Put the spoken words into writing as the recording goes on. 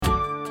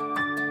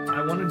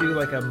I want to do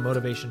like a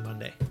motivation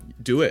Monday.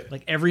 Do it.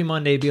 Like every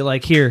Monday, be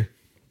like, here,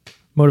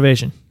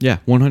 motivation. Yeah,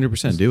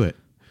 100%. Do it.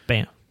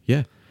 Bam.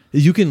 Yeah.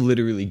 You can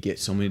literally get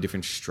so many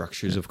different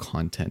structures of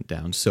content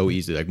down so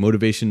easily. Like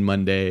Motivation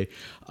Monday.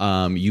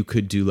 You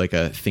could do like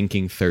a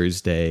Thinking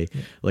Thursday,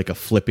 like a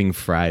Flipping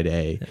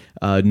Friday.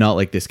 Not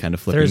like this kind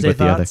of flipping, Thursday but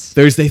the other. thoughts?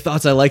 Thursday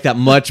Thoughts. I like that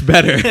much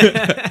better.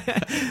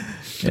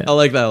 I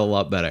like that a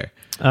lot better.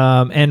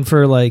 And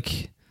for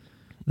like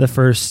the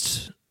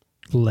first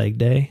leg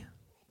day,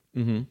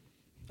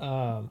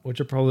 which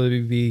will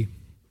probably be,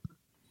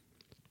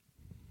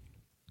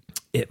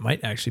 it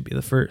might actually be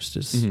the first,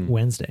 is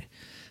Wednesday.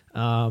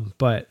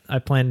 But I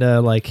plan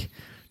to like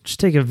just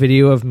take a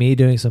video of me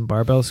doing some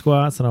barbell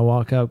squats, and I'll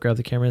walk up, grab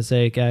the camera, and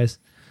say, guys,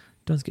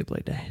 don't skip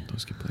leg day. Don't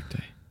skip leg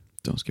day.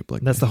 Don't skip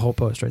leg day. That's the whole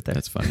post right there.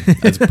 That's funny.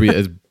 That's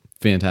it's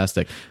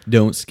fantastic.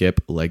 Don't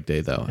skip leg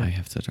day, though. Yeah. I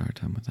have such a hard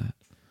time with that.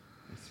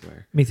 I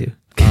swear. Me too.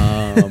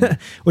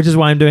 Which is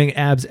why I'm doing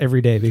abs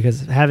every day,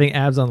 because having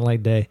abs on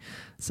leg day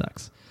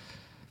sucks.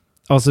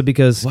 Also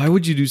because Why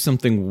would you do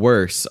something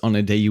worse on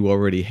a day you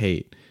already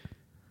hate?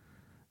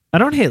 I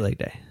don't hate leg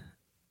day.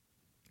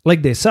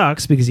 Leg day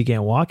sucks because you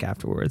can't walk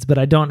afterwards, but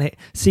I don't hate.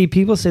 See,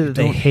 people say that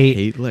they Don't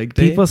hate leg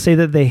day. People say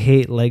that they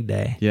hate leg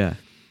day. Yeah.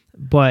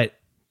 But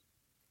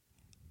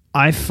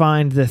I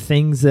find the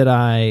things that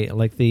I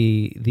like,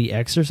 the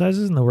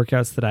exercises and the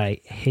workouts that I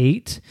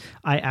hate,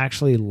 I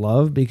actually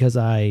love, because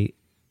I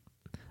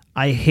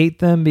hate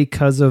them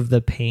because of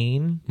the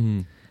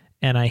pain,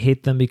 and I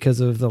hate them because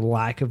of the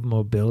lack of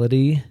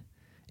mobility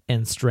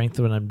and strength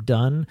when I'm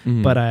done.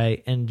 But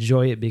I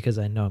enjoy it because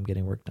I know I'm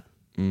getting work done.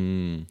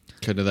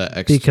 Kind of that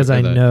extra, Because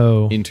I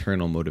know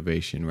internal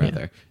motivation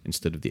rather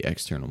instead of the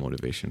external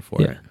motivation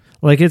for it.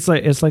 Like it's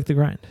like the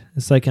grind.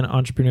 It's like an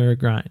entrepreneur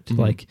grind.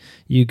 Like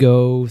you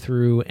go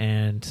through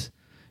and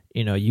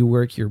you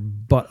work your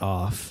butt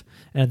off,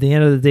 and at the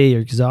end of the day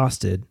you're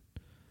exhausted.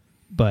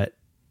 But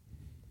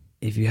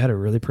if you had a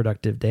really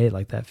productive day,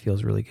 like that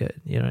feels really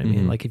good. You know what I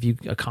mean? Like if you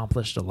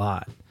accomplished a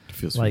lot. It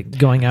feels like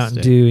fantastic. Going out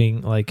and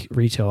doing like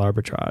retail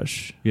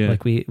arbitrage,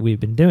 like we've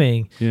been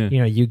doing.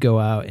 You go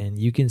out and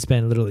you can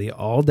spend literally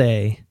all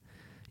day,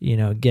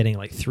 getting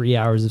like 3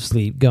 hours of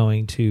sleep,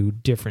 going to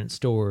different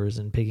stores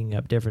and picking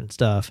up different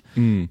stuff,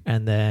 and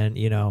then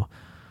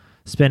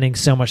spending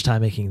so much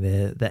time making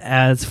the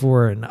ads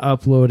for it and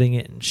uploading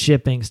it and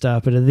shipping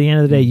stuff. But at the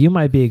end of the day, you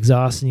might be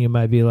exhausted. And you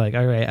might be like,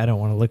 all right, I don't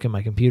want to look at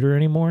my computer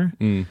anymore.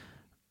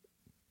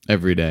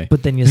 Every day.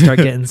 But then you start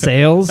getting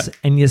sales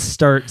and you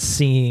start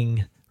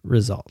seeing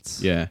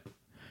results. Yeah.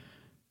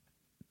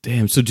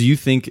 Damn. So do you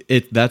think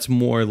that's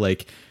more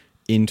like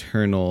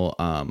internal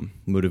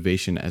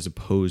motivation as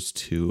opposed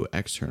to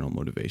external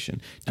motivation?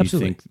 Do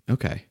Absolutely. you think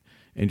okay.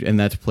 And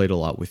that's played a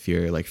lot with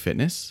your like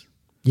fitness?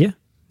 Yeah.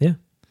 Yeah.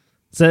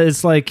 So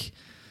it's like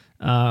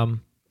I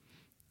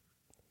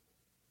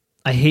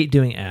hate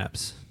doing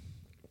abs.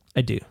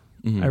 I do.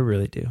 I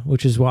really do.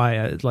 Which is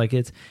why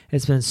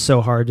it's been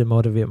so hard to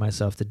motivate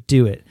myself to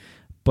do it.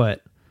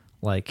 But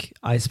like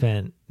I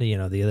spent, the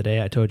other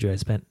day I told you I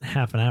spent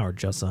half an hour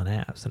just on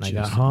abs, and I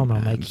got home and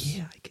I'm like,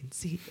 yeah, I can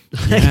see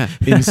it. Yeah,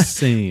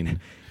 insane.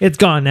 It's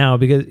gone now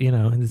because,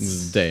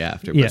 It's the day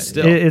after, yeah, but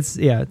still. it's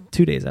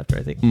 2 days after,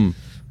 I think.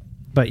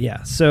 But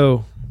yeah,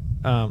 so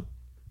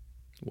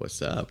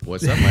What's up?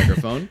 What's up,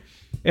 microphone?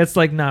 it's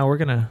like, nah, we're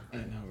gonna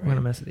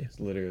mess with you. It's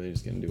literally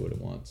just gonna do what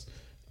it wants.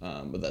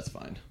 But that's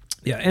fine.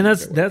 Yeah, and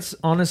that's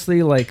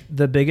honestly like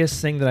the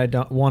biggest thing that I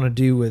don't want to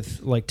do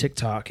with like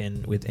TikTok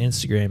and with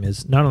Instagram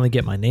is not only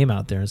get my name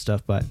out there and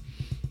stuff, but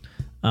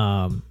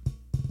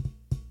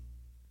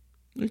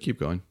You keep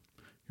going.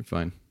 You're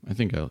fine. I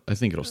think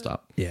it'll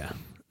stop. yeah.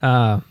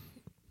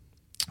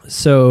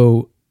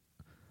 So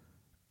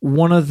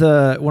one of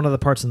the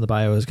parts in the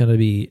bio is going to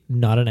be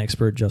not an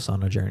expert, just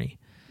on a journey.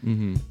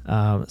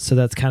 So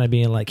that's kind of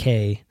being like,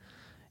 hey,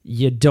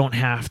 you don't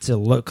have to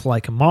look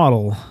like a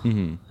model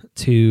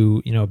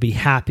to be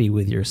happy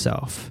with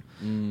yourself.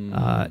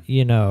 I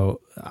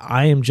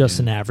am just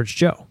an average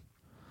Joe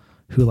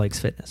who likes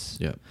fitness.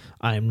 Yeah.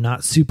 I am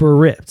not super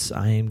ripped.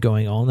 I am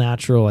going all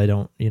natural. I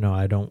don't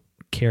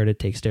care to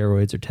take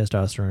steroids or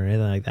testosterone or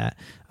anything like that.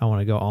 I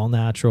want to go all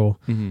natural.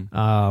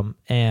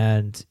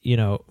 And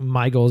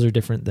my goals are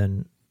different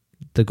than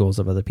the goals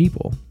of other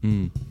people.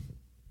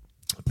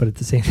 But at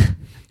the same time,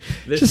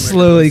 just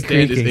slowly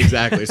creaking.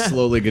 Exactly.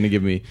 Slowly going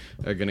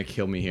to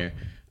kill me here.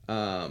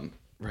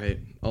 Right.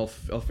 I'll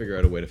figure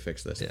out a way to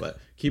fix this, but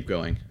keep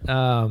going.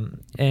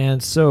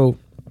 And so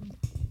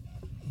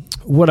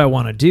what I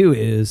want to do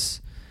is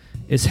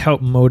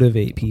help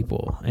motivate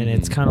people. And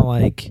it's kind of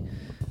like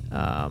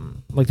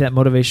that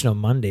motivational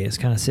Monday is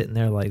kind of sitting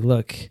there like,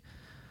 look,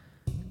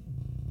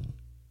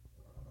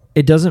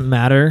 it doesn't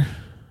matter.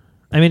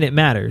 I mean, it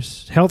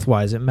matters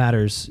health-wise. It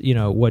matters,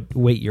 what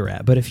weight you're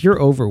at. But if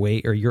you're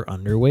overweight or you're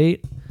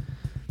underweight,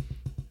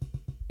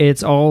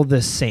 it's all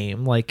the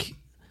same. Like,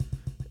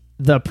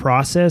 the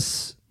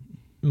process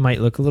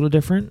might look a little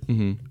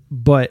different,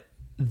 but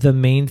the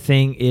main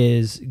thing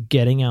is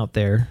getting out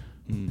there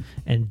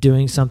and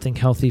doing something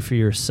healthy for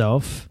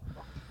yourself.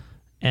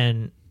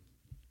 And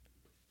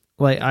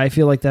like I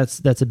feel like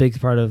that's a big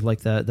part of like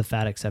the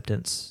fat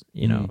acceptance,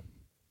 you know,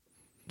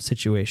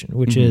 situation,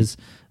 which is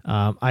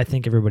I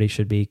think everybody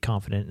should be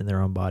confident in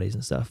their own bodies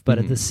and stuff. But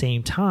at the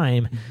same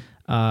time,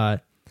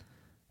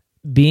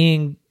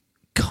 being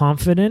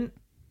confident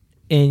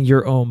in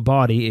your own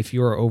body, if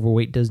you are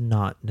overweight, does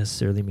not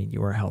necessarily mean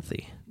you are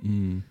healthy.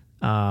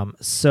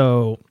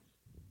 So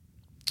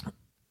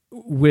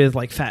with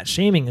like fat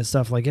shaming and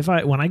stuff, like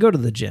when I go to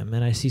the gym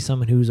and I see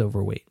someone who's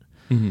overweight,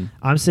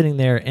 I'm sitting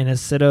there, and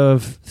instead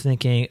of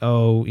thinking,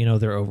 oh, you know,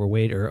 they're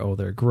overweight, or oh,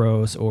 they're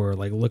gross, or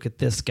like, look at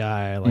this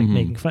guy, like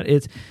making fun.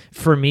 It's,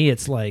 for me,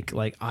 it's like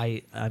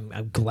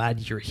I'm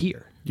glad you're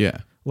here.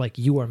 Yeah. Like,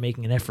 you are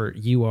making an effort.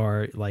 You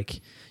are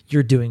like,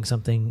 you're doing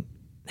something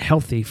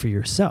healthy for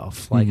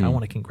yourself. Like, I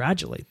want to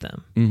congratulate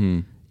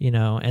them. You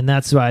know, and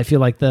that's why I feel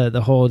like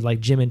the whole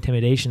like gym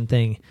intimidation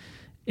thing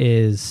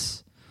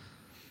is,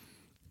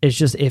 it's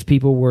just, if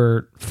people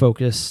were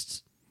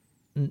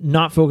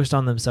not focused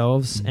on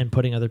themselves and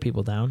putting other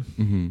people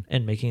down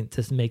and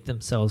make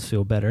themselves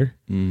feel better.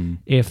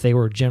 If they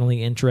were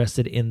generally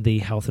interested in the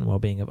health and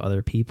well-being of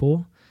other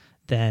people,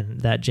 then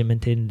that gym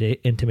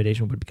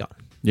intimidation would be gone.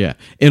 Yeah.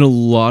 In a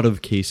lot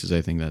of cases,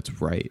 I think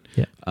that's right.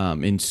 Yeah.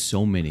 In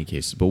so many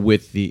cases, but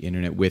with the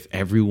internet, with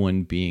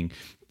everyone being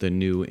the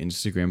new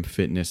Instagram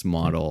fitness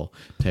model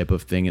type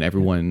of thing, and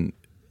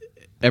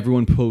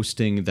everyone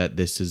posting that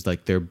this is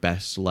like their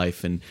best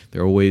life and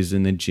they're always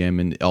in the gym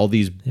and all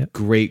these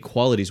great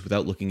qualities,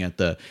 without looking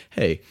at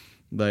hey,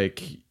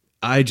 like,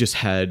 I just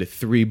had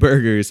 3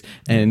 burgers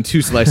and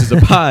 2 slices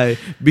of pie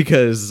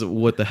because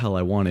what the hell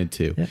I wanted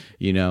to,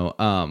 you know,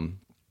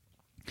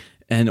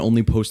 and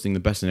only posting the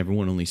best and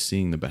everyone only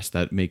seeing the best.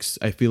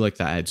 I feel like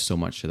that adds so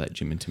much to that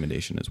gym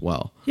intimidation as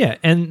well. Yeah.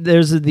 And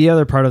there's the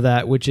other part of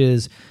that, which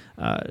is,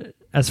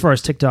 as far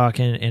as TikTok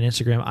and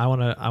Instagram, I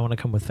want to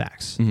come with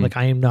facts. Like,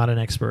 I am not an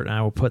expert, and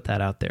I will put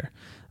that out there.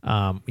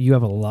 You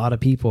have a lot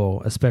of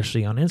people,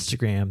 especially on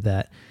Instagram,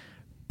 that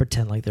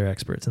pretend like they're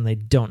experts, and they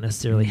don't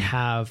necessarily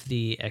have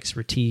the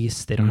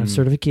expertise. They don't have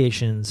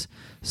certifications.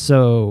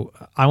 So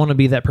I want to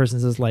be that person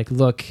that says, like,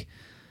 look,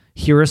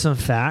 here are some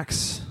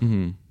facts.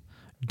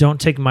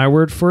 Don't take my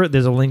word for it.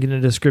 There's a link in the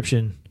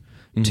description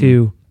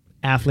to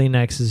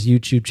AthleanX's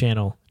YouTube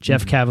channel.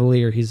 Jeff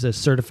Cavalier, he's a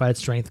certified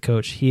strength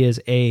coach. He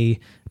is a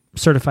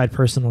certified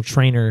personal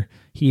trainer.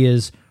 He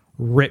is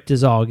ripped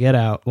as all get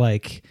out,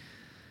 like,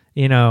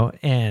 you know,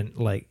 and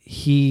like,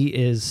 he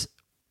is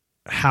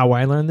how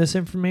I learned this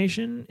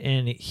information,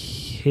 and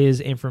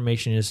his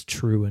information is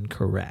true and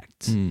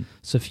correct.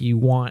 So if you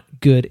want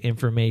good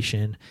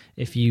information,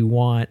 if you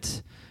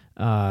want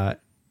to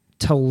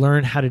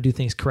learn how to do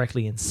things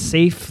correctly and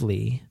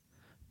safely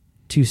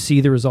to see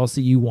the results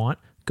that you want,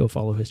 go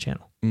follow his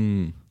channel.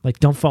 Like,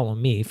 don't follow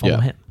me, follow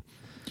him.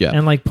 Yeah.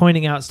 And like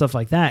pointing out stuff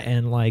like that,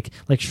 and like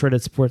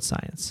shredded sports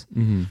science,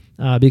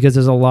 because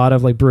there's a lot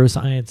of like bro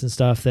science and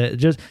stuff that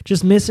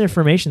just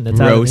misinformation that's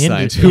out of the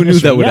industry. Who knew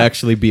that would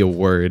actually be a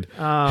word?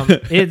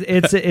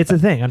 It's a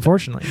thing,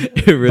 unfortunately.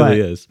 It really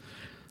is.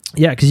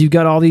 Yeah, because you've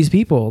got all these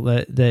people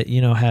that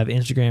you know have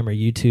Instagram or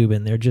YouTube,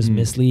 and they're just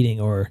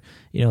misleading, or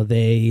you know,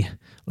 they,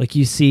 like,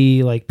 you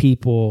see like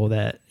people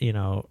that, you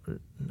know,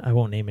 I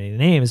won't name any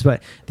names,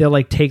 but they'll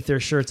like take their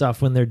shirts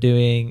off when they're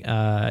doing,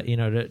 you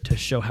know, to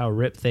show how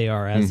ripped they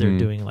are as they're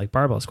doing like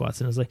barbell squats.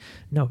 And it's like,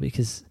 no,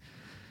 because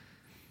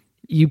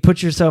you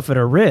put yourself at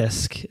a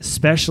risk,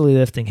 especially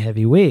lifting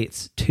heavy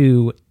weights,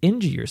 to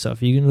injure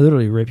yourself. You can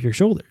literally rip your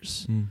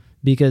shoulders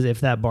because if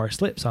that bar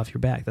slips off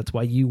your back, that's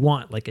why you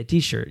want like a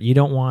t-shirt. You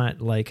don't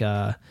want like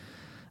a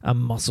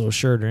muscle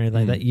shirt or anything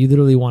like that. You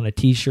literally want a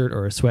t-shirt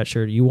or a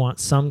sweatshirt. You want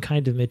some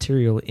kind of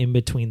material in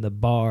between the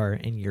bar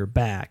and your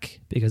back,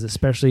 because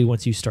especially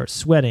once you start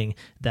sweating,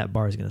 that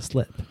bar is going to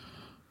slip.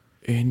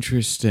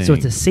 Interesting. So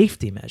it's a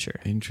safety measure.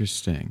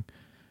 Interesting.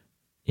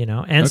 You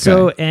know, and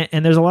so,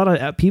 and there's a lot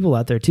of people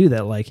out there too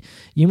that, like,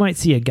 you might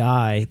see a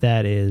guy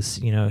that is,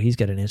 you know, he's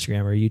got an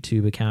Instagram or a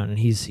YouTube account and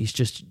he's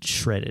just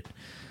shredded.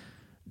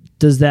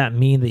 Does that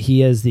mean that he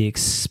has the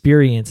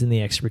experience and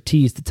the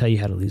expertise to tell you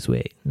how to lose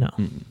weight? No.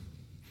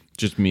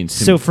 Just means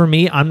so for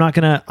me, I'm not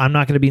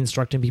gonna be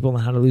instructing people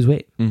on how to lose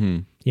weight.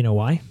 You know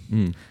why?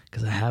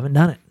 Because I haven't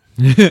done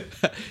it.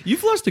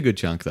 You've lost a good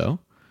chunk though.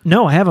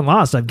 No, I haven't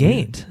lost. I've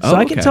gained. So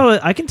I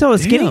can tell a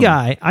skinny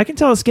guy. I can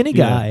tell a skinny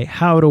guy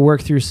how to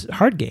work through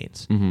hard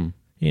gains.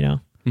 You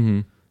know,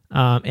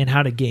 and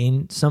how to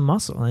gain some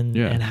muscle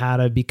and how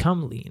to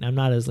become lean. I'm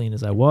not as lean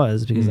as I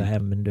was because I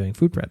haven't been doing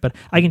food prep, but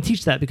I can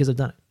teach that because I've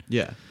done it.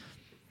 Yeah.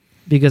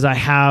 Because I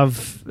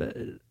have.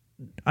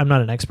 I'm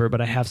not an expert, but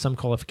I have some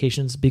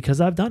qualifications because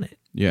I've done it.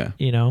 Yeah.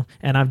 You know,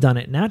 and I've done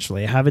it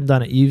naturally. I haven't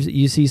done it.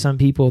 You see some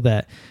people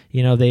that,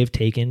 you know, they've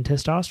taken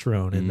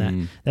testosterone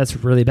and that's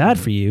really bad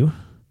for you,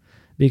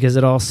 because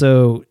it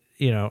also,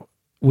 you know,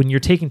 when you're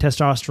taking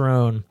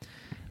testosterone,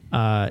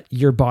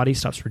 your body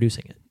stops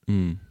producing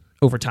it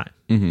over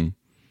time.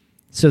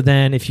 So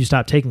then if you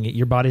stop taking it,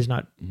 your body's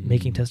not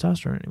making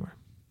testosterone anymore.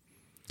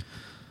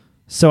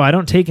 So I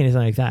don't take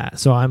anything like that.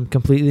 So I'm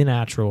completely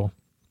natural.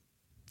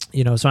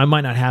 so I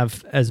might not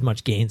have as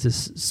much gains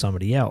as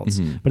somebody else,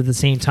 but at the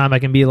same time, I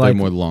can be like, they're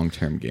more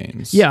long-term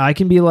gains. Yeah, I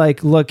can be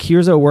like, look,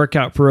 here's a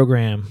workout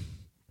program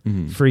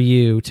for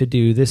you to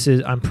do. This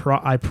is,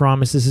 I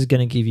promise this is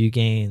going to give you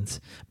gains,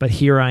 but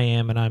here I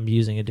am and I'm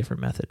using a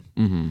different method.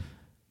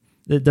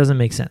 That doesn't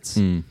make sense.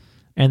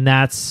 And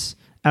that's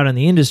out in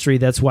the industry.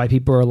 That's why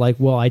people are like,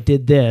 well, I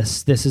did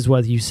this. This is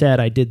what you said.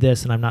 I did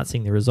this and I'm not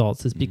seeing the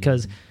results. It's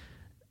because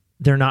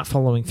they're not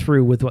following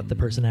through with what the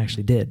person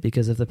actually did.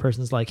 Because if the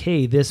person's like,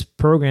 hey, this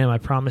program, I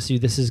promise you,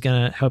 this is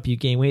going to help you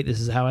gain weight. This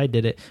is how I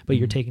did it. But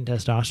you're taking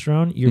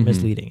testosterone, you're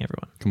misleading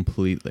everyone.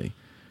 Completely.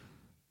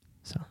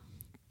 So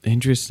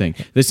interesting.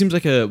 This seems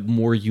like a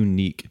more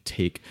unique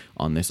take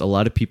on this. A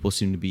lot of people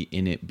seem to be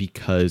in it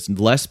because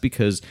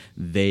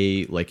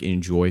they like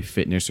enjoy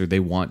fitness or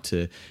they want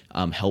to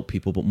help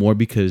people, but more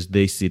because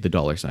they see the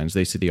dollar signs,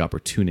 they see the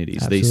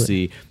opportunities, Absolutely. They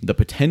see the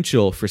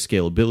potential for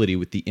scalability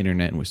with the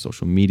internet and with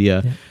social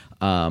media,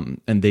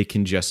 and they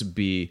can just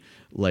be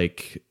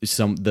like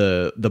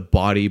the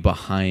body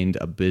behind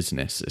a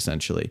business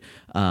essentially,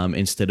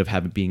 instead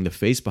of being the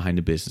face behind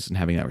a business and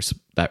having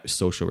that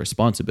social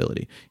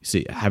responsibility. You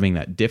see, having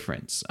that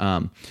difference.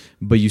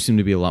 But you seem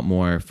to be a lot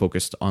more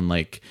focused on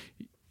like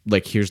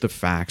here's the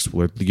facts.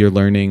 You're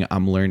learning,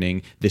 I'm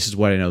learning. This is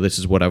what I know. This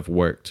is what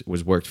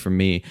was worked for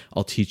me.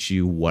 I'll teach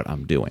you what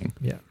I'm doing.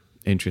 Yeah.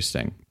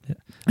 Interesting. Yeah.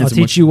 I'll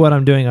teach you what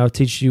I'm doing. I'll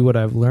teach you what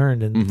I've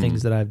learned and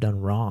things that I've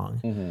done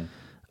wrong.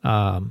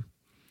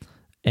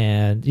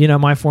 And,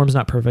 my form's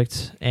not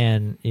perfect.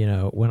 And,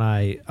 when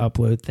I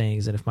upload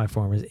things and if my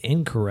form is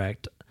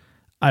incorrect,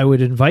 I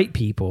would invite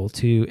people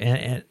to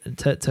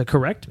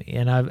correct me.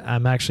 And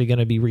I'm actually going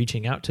to be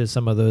reaching out to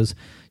some of those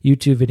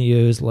YouTube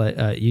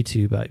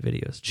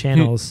videos,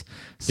 channels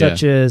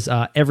such as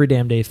Every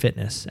Damn Day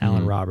Fitness,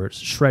 Alan Roberts,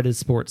 Shredded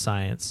Sports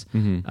Science,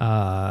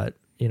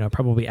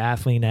 probably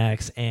Athlean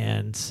X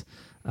and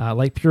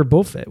like Pure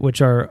Bullfit,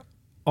 which are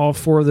all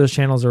four of those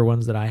channels are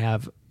ones that I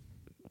have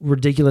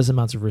ridiculous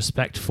amounts of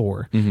respect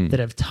for that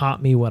have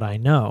taught me what I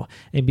know,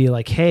 and be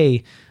like,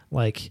 hey,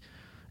 like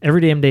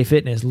Every Damn Day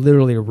Fitness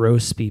literally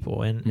roasts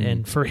people,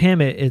 and for him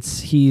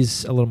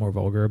he's a little more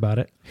vulgar about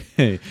it.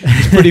 Hey,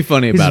 he's pretty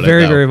funny about it.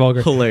 Very, very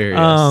vulgar. Hilarious.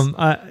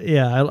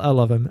 I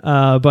love him.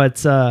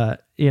 But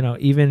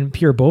even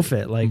Pure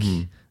Bullfit, like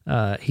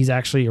he's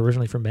actually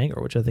originally from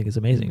Bangor, which I think is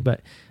amazing.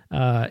 But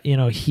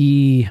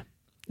he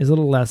is a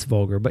little less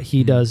vulgar, but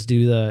he does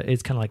do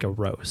it's kind of like a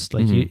roast.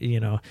 Like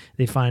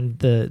they find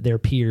their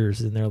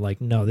peers and they're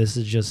like, no, this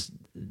is just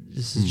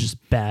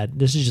bad.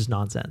 This is just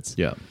nonsense.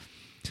 Yeah.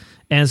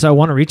 And so I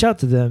want to reach out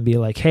to them and be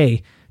like,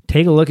 hey,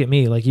 take a look at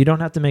me. Like, you don't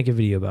have to make a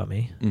video about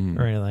me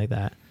or anything like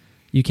that.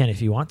 You can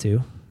if you want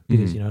to,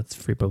 because it's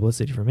free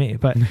publicity for me.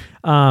 But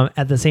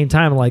at the same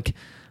time, like,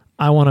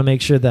 I want to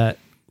make sure that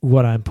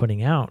what I'm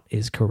putting out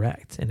is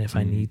correct. And if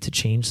I need to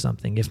change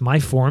something, if my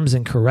form's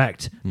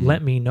incorrect,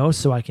 let me know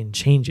so I can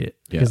change it.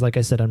 Because like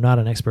I said, I'm not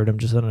an expert. I'm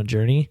just on a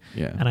journey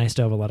and I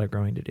still have a lot of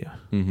growing to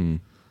do.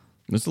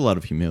 There's a lot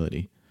of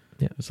humility.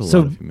 Yeah.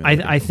 So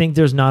I think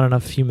there's not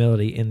enough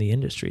humility in the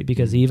industry,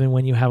 because even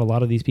when you have a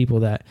lot of these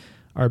people that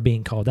are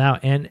being called out,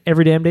 and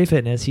Every Damn Day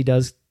Fitness, he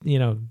does,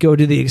 go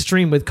to the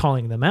extreme with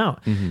calling them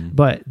out,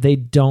 but they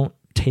don't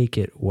take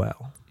it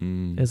well.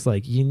 It's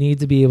like, you need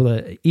to be able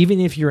to,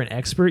 even if you're an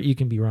expert, you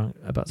can be wrong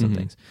about some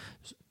things.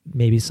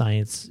 Maybe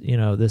science,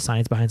 the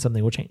science behind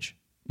something will change,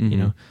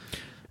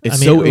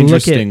 It's so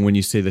interesting when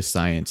you say the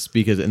science,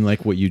 because, and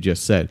like what you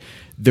just said,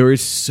 there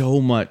is so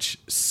much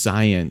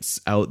science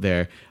out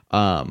there.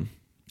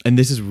 And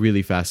this is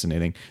really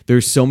fascinating.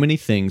 There's so many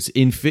things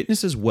in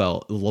fitness as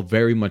well,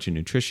 very much in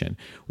nutrition,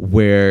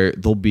 where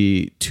there'll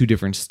be two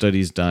different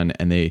studies done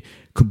and they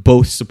could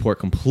both support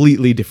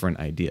completely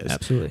different ideas.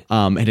 Absolutely.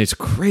 And it's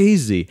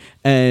crazy.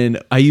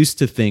 And I used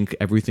to think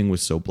everything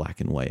was so black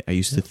and white. I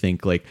used to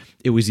think like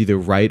it was either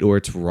right or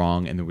it's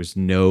wrong, and there was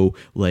no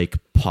like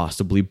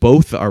possibly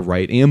both are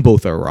right and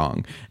both are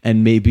wrong.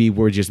 And maybe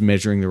we're just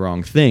measuring the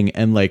wrong thing.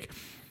 And like,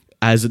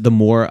 as the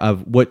more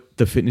of what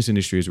the fitness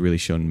industry has really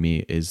shown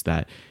me is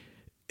that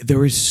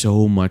there is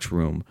so much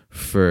room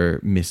for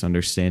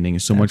misunderstanding,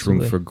 so much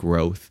room for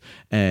growth.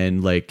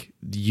 And like,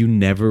 you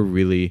never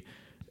really,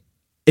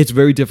 it's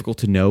very difficult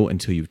to know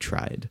until you've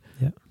tried.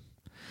 Yeah.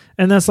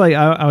 And that's like,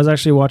 I was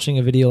actually watching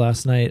a video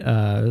last night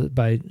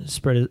by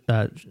Shredded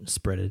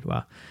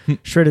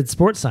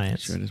Sports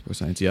Science. Shredded Sports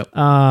Science, yep.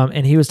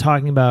 And he was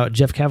talking about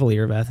Jeff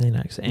Cavaliere of Athlean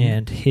X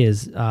and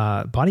his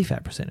body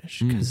fat percentage,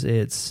 because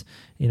it's,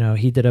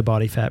 he did a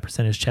body fat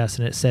percentage test,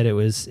 and it said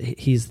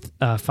he's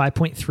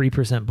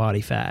 5.3%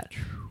 body fat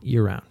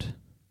year round.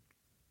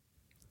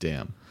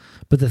 Damn.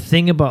 But the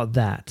thing about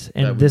that,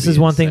 and this is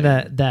one thing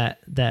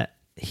that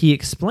he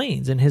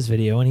explains in his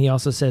video, and he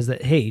also says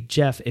that, hey,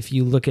 Jeff, if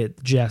you look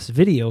at Jeff's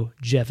video,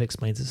 Jeff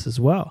explains this as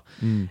well,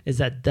 is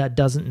that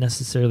doesn't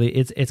necessarily,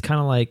 it's kind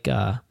of like,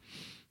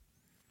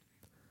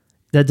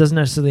 that doesn't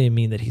necessarily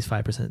mean that he's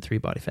 5% 3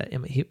 body fat.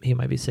 He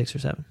might be 6 or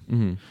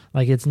 7.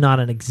 Like, it's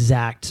not an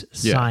exact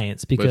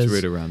science, because but it's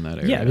right around that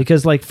area. Yeah,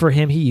 because like for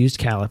him, he used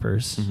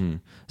calipers,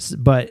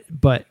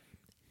 but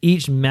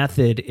each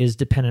method is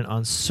dependent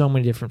on so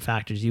many different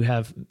factors. You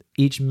have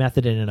each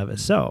method in and of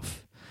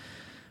itself.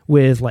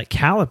 With like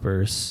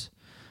calipers,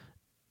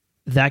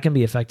 that can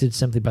be affected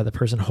simply by the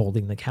person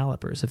holding the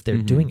calipers if they're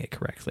doing it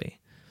correctly.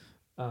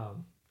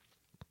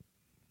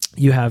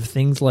 You have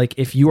things like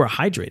if you are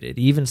hydrated,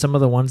 even some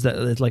of the ones that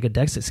it's like a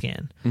DEXA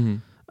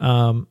scan.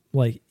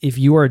 Like if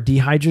you are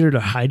dehydrated or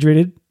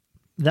hydrated,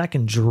 that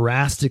can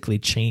drastically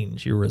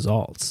change your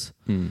results.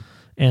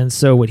 And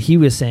so what he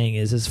was saying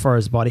is, as far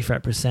as body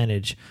fat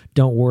percentage,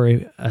 don't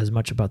worry as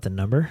much about the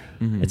number.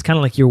 It's kind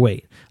of like your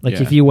weight.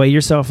 Like if you weigh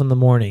yourself in the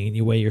morning and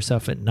you weigh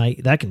yourself at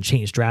night, that can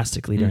change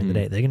drastically during the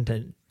day. They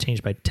can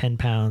change by 10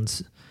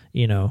 pounds,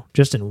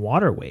 just in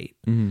water weight.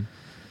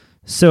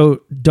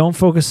 So don't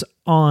focus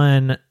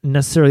on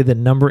necessarily the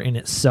number in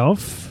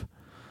itself,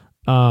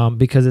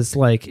 because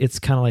it's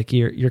kind of like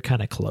you're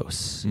kind of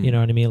close. You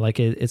know what I mean? Like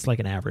it's like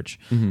an average.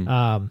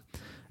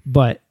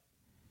 But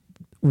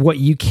what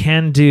you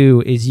can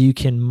do is you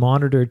can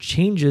monitor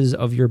changes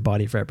of your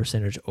body fat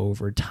percentage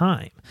over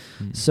time.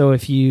 So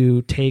if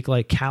you take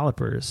like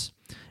calipers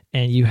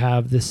and you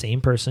have the same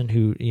person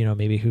who,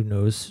 maybe who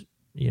knows,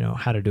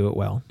 how to do it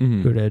well,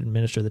 who to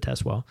administer the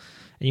test well,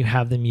 and you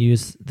have them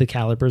use the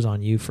calipers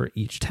on you for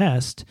each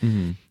test,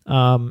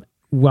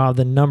 while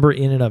the number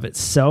in and of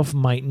itself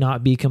might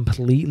not be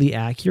completely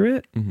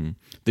accurate,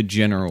 the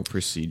general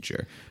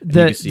procedure,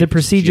 the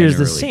procedure is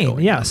the same.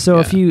 Yeah. So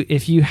if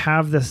you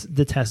have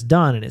the test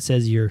done and it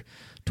says you're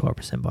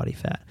 12% body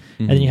fat,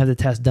 and then you have the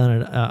test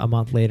done a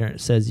month later and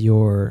it says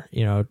you're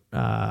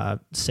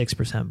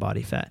 6%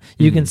 body fat,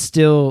 you can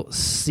still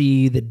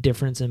see the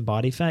difference in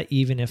body fat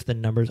even if the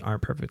numbers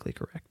aren't perfectly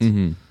correct.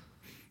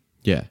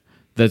 Yeah.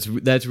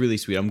 That's really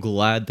sweet. I'm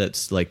glad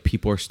that's like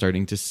people are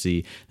starting to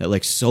see that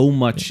like so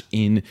much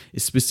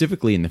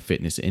specifically in the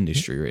fitness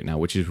industry right now,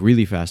 which is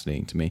really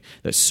fascinating to me,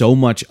 that so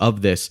much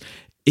of this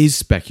is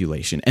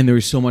speculation and there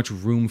is so much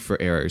room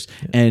for errors,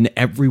 and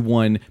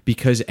everyone,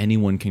 because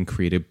anyone can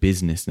create a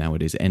business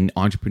nowadays and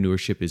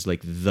entrepreneurship is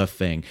like the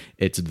thing.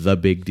 It's the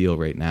big deal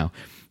right now,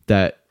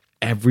 that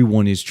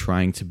everyone is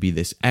trying to be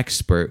this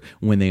expert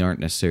when they aren't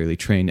necessarily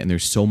trained, and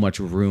there's so much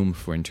room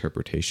for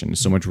interpretation,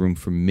 so much room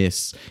for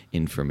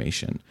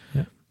misinformation.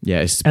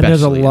 Yeah, and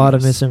there's a lot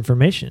of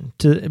misinformation.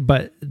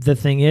 But the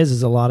thing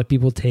is a lot of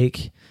people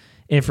take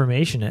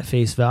information at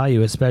face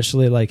value,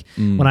 especially like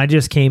when I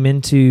just came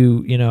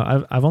into,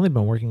 I've only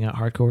been working out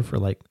hardcore for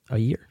like a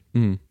year,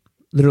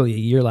 literally a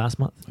year last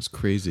month. That's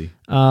crazy.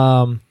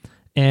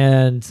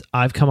 And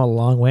I've come a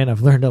long way and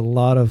I've learned a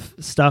lot of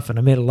stuff and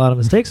I made a lot of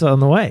mistakes on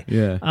the way.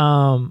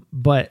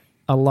 But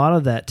a lot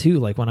of that too,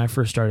 like when I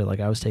first started, like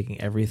I was taking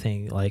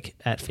everything like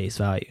at face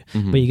value,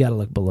 but you got to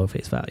look below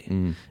face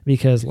value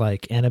because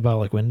like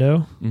anabolic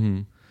window,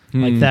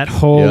 like that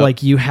whole,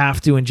 like you have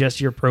to ingest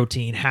your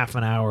protein half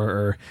an hour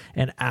or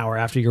an hour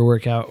after your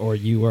workout, or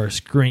you are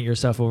screwing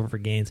yourself over for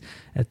gains.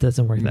 It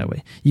doesn't work that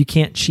way. You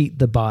can't cheat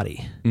the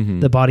body.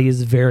 The body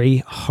is very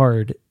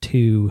hard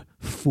to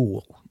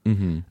fool.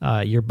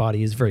 Your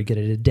body is very good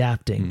at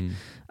adapting.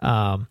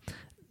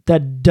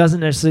 That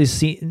doesn't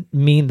necessarily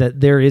mean that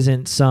there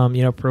isn't some,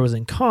 pros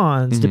and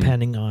cons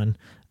depending on,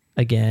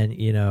 again,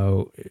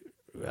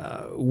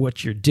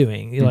 what you're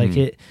doing. Like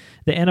the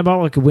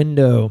anabolic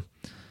window,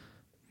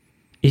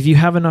 if you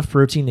have enough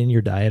protein in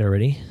your diet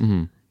already,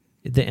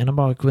 the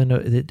anabolic window,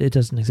 it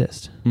doesn't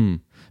exist.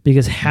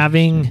 Because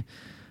having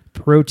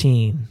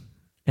protein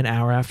an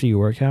hour after you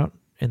work out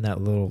in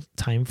that little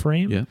time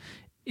frame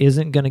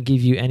isn't going to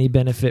give you any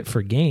benefit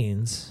for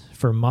gains,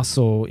 for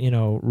muscle,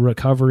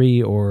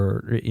 recovery,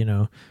 or,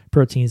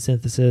 protein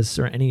synthesis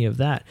or any of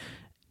that,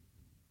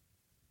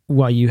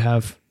 while you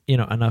have,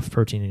 enough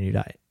protein in your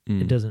diet.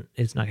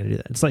 It's not going to do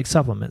that. It's like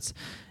supplements.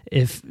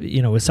 If,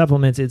 with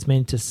supplements, it's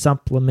meant to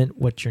supplement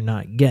what you're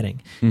not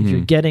getting. If you're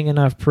getting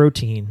enough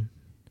protein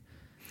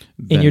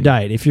in your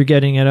diet, if you're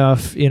getting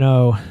enough,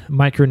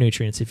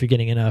 micronutrients, if you're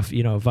getting enough,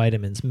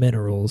 vitamins,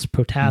 minerals,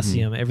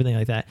 potassium, everything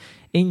like that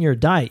in your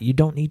diet, you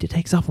don't need to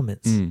take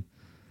supplements.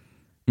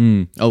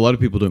 A lot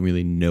of people don't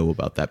really know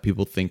about that.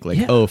 People think like,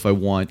 if I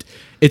want,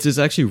 it's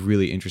actually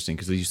really interesting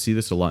because you see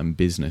this a lot in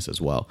business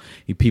as well.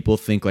 People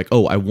think like,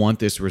 I want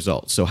this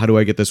result. So how do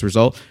I get this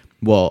result?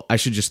 Well, I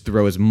should just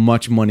throw as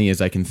much money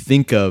as I can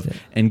think of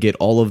and get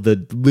all of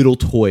the little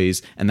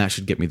toys, and that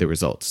should get me the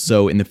results.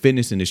 So in the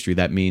fitness industry,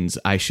 that means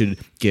I should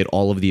get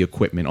all of the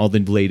equipment, all the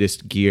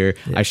latest gear.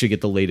 I should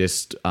get the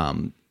latest,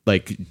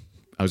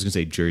 I was going to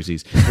say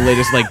jerseys, the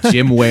latest like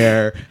gym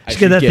wear. I should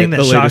get that thing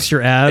that shocks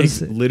your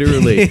abs.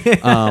 Literally.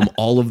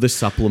 All of the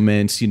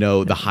supplements,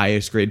 the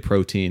highest grade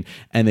protein,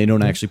 and they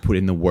don't actually put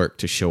in the work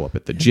to show up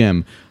at the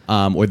gym.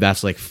 Or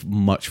that's like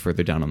much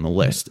further down on the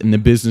list. In the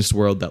business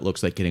world, that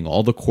looks like getting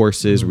all the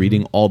courses,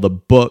 reading all the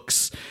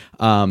books,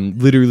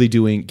 literally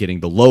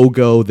getting the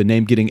logo, the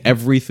name, getting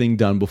everything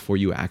done before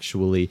you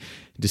actually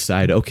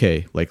decide,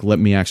 okay, like let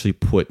me actually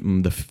put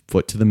the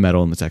foot to the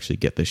metal and let's actually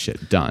get this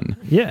shit done.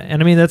 Yeah.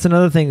 And I mean, that's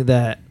another thing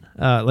that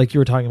like you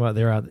were talking about,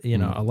 they're out,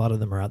 a lot of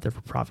them are out there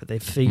for profit. They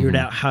figured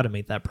out how to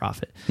make that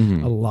profit. A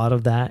lot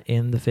of that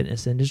in the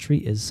fitness industry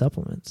is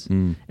supplements,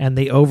 and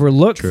they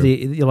overlook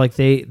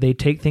they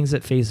take things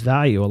at face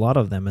value, a lot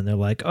of them, and they're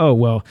like, oh,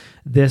 well,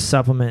 this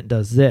supplement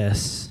does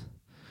this.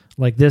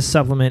 Like this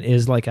supplement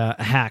is like a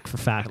hack for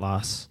fat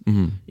loss.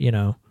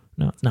 No,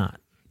 it's not.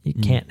 You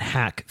can't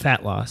hack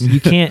fat loss. You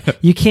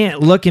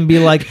can't look and be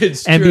like,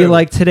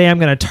 today I'm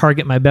going to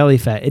target my belly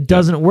fat. It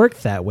doesn't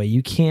work that way.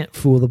 You can't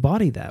fool the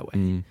body that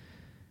way.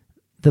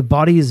 The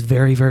body is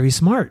very, very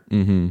smart.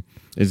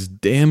 It's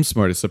damn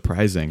smart. It's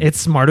surprising. It's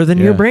smarter than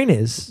your brain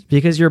is,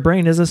 because your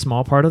brain is a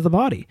small part of the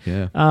body.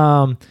 Yeah.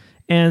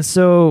 And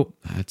so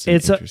that's an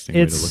interesting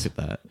way to look at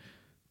that.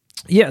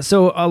 Yeah.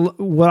 So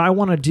what I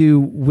want to do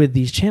with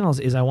these channels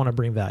is I want to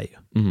bring value.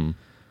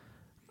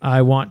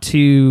 I want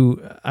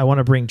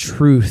to bring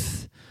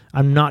truth.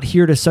 I'm not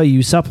here to sell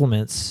you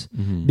supplements,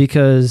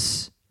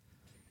 because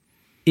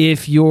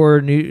if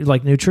your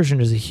nutrition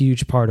is a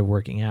huge part of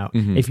working out.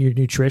 If your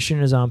nutrition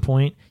is on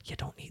point, you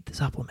don't need the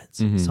supplements.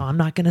 So I'm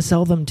not going to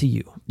sell them to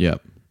you.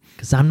 Yep.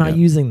 Because I'm not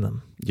using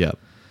them. Yep.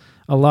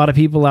 A lot of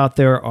people out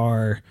there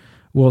are,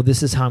 well,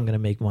 this is how I'm going to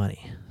make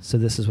money, so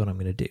this is what I'm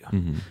going to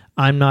do.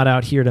 I'm not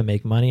out here to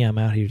make money. I'm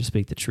out here to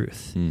speak the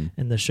truth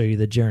and to show you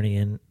the journey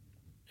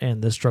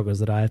and the struggles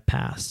that I've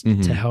passed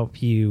to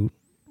help you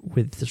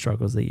with the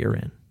struggles that you're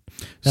in.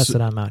 That's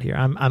what I'm out here.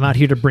 I'm out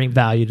here to bring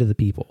value to the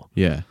people.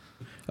 Yeah.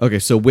 Okay.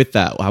 So with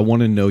that, I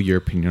want to know your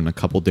opinion on a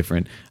couple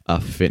different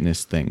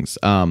fitness things.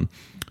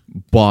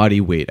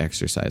 Body weight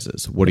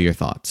exercises. What are your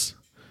thoughts?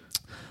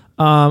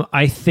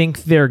 I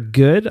think they're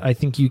good. I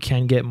think you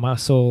can get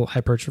muscle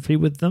hypertrophy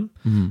with them.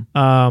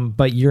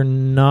 But you're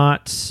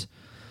not,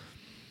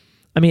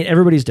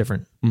 everybody's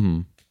different.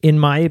 In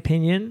my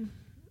opinion,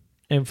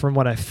 and from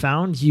what I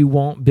found, you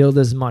won't build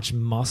as much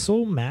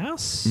muscle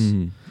mass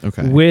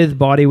with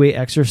body weight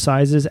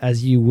exercises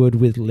as you would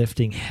with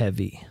lifting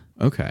heavy.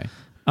 Okay.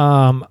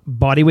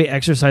 Body weight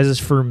exercises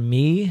for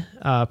me,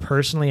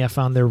 personally, I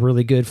found they're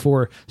really good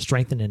for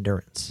strength and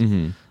endurance.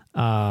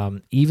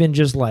 Even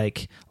just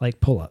like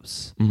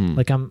pull-ups.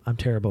 Like I'm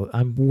terrible.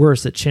 I'm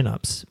worse at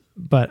chin-ups,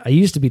 but I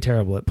used to be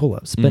terrible at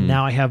pull-ups, but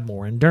now I have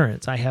more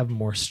endurance. I have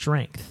more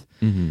strength.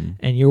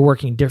 And you're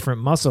working different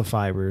muscle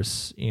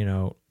fibers,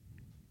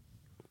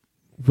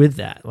 with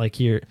that, like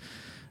you're,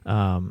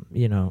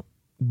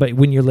 but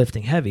when you're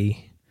lifting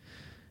heavy,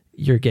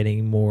 you're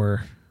getting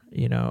more,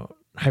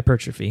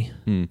 hypertrophy.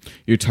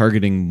 You're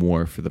targeting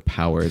more for the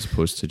power as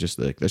opposed to just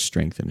like the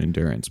strength and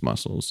endurance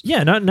muscles.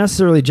 Yeah, not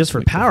necessarily just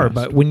for power,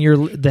 but when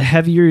the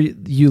heavier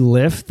you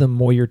lift, the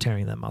more you're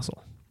tearing that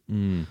muscle.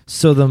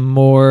 So the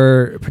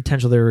more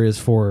potential there is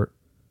for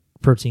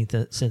protein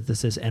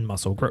synthesis and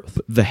muscle growth.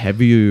 But the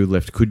heavier you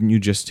lift, couldn't you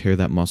just tear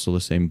that muscle the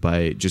same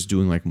by just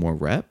doing like more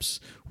reps?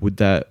 Would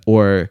that,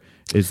 or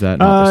is that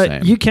not the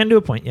same? You can do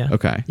a point, yeah.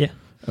 Okay. Yeah.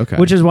 Okay.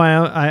 Which is why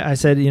I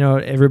said,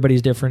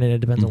 everybody's different and it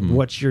depends on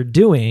what you're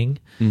doing.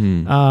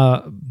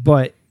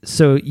 But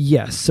so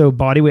yes, so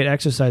body weight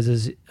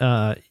exercises,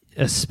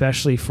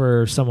 especially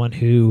for someone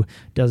who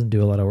doesn't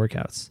do a lot of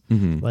workouts.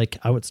 Like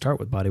I would start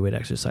with body weight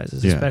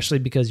exercises, especially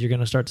because you're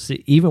going to start to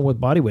see, even with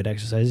body weight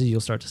exercises, you'll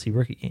start to see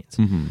workout gains.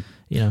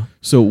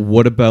 So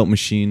what about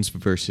machines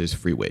versus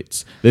free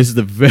weights? This is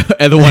the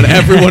one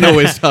everyone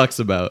always talks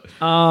about.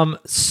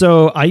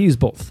 So I use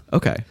both.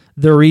 Okay.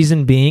 The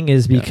reason being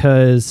is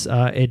because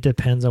it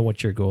depends on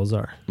what your goals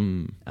are.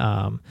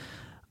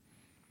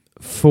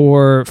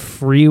 For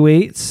free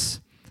weights,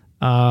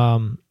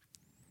 I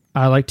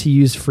like to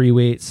use free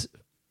weights,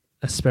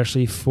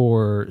 especially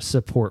for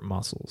support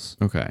muscles.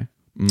 Okay.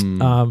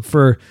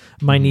 For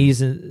my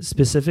knees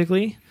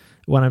specifically,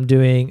 when I'm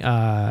doing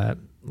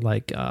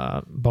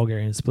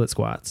Bulgarian split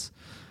squats,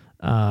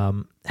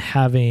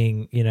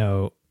 having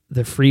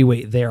the free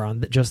weight there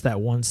on just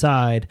that one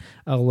side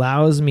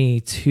allows me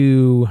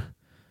to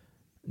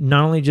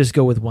not only just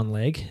go with one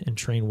leg and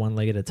train one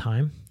leg at a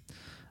time,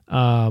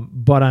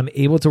 but I'm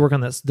able to work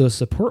on those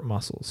support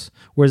muscles.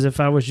 Whereas if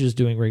I was just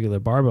doing regular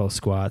barbell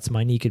squats,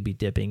 my knee could be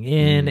dipping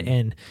in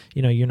and,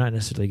 you're not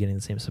necessarily getting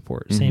the same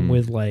support. Same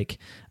with like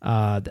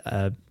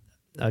a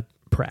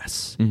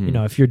press.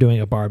 If you're doing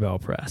a barbell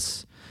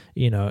press,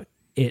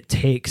 it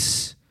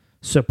takes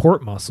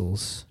support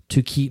muscles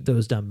to keep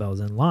those dumbbells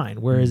in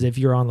line. Whereas if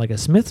you're on like a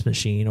Smith's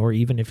machine, or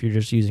even if you're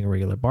just using a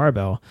regular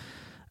barbell,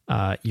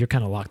 you're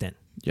kind of locked in.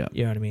 Yeah.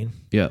 You know what I mean?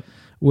 Yeah.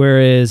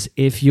 Whereas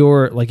if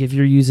you're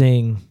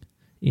using,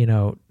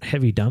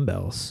 heavy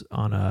dumbbells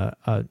on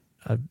a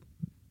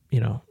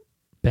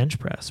bench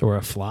press or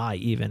a fly,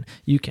 even,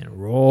 you can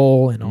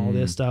roll and all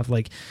this stuff.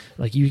 Like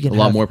you can a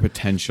lot more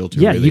potential to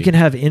really, you can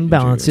have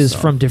imbalances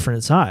from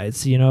different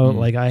sides.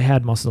 Like I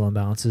had muscle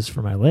imbalances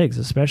for my legs,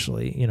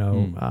 especially.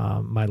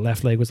 My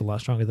left leg was a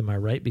lot stronger than my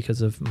right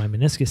because of my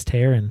meniscus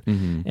tear and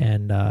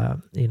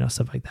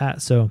stuff like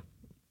that. So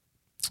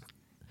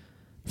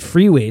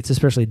free weights,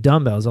 especially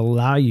dumbbells,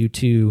 allow you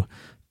to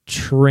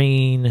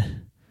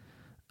train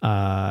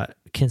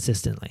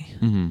consistently.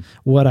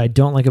 What I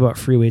don't like about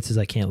free weights is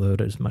I can't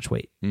load as much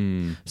weight.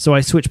 So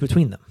I switch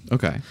between them.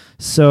 Okay.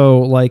 So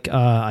like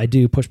I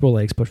do push-pull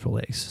legs.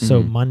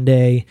 So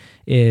Monday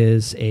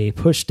is a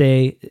push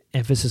day,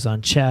 emphasis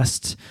on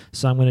chest.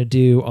 So I'm going to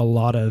do a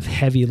lot of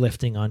heavy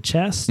lifting on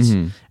chest.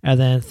 And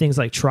then things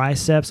like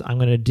triceps, I'm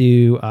going to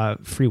do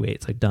free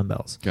weights like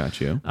dumbbells. Got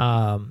you.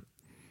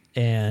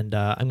 And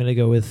I'm going to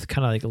go with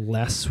kind of like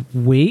less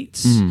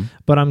weights,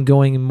 but I'm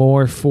going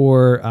more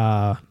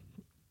for,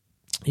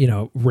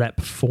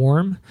 rep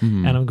form,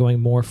 and I'm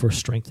going more for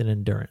strength and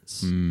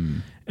endurance.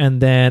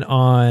 And then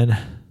on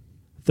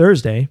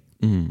Thursday,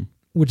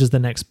 which is the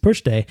next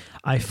push day,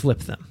 I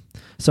flip them.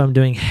 So I'm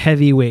doing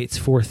heavy weights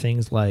for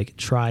things like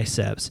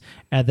triceps,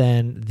 and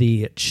then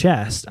the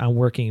chest, I'm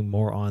working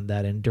more on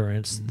that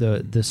endurance,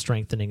 the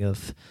strengthening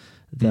of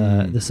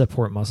the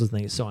support muscles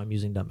things. So I'm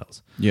using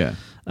dumbbells. Yeah.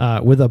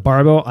 With a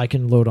barbell, I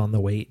can load on the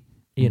weight,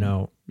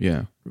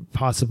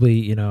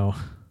 possibly,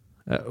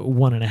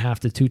 1.5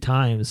 to 2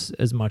 times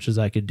as much as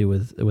I could do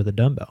with a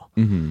dumbbell.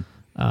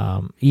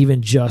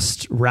 Even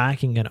just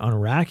racking and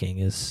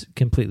unracking is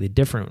completely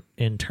different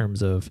in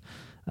terms of,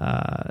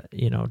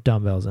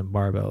 dumbbells and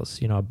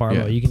barbells. A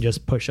barbell, you can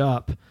just push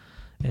up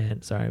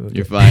and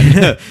you're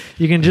fine.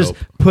 You can just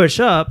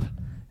push up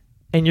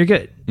and you're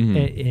good.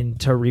 And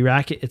to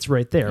re-rack it, it's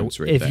right there.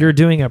 If you're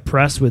doing a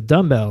press with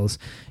dumbbells,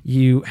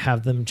 you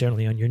have them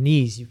generally on your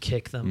knees. You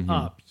kick them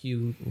up.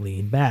 You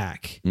lean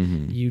back.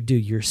 You do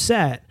your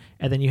set,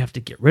 and then you have to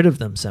get rid of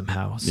them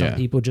somehow. Some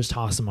people just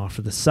toss them off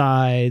to the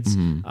sides.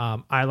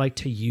 I like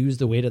to use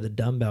the weight of the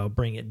dumbbell,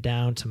 bring it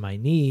down to my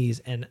knees,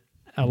 and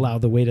allow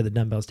the weight of the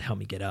dumbbells to help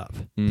me get up.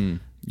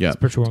 Yeah,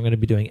 for sure. I'm going to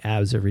be doing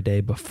abs every day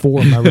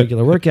before my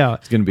regular workout.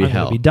 It's going to be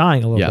hell. I'm going to be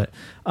dying a little bit.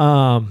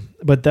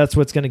 But that's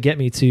what's going to get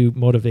me to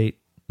motivate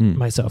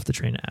myself to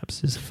train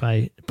abs, is if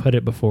I put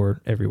it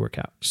before every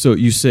workout. So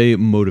you say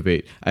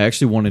motivate. I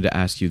actually wanted to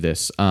ask you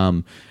this.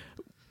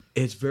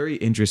 It's very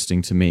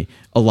interesting to me.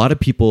 A lot of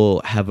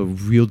people have a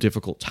real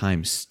difficult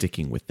time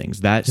sticking with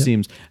things. That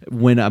seems,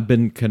 when I've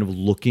been kind of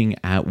looking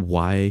at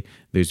why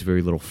there's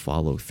very little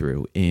follow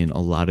through in a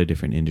lot of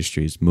different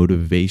industries,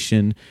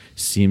 motivation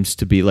seems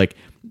to be like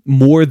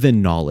more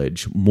than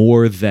knowledge,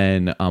 more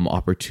than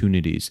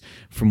opportunities.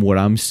 From what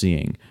I'm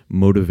seeing,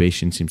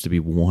 motivation seems to be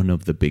one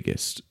of the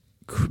biggest,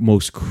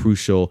 most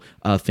crucial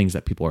things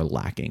that people are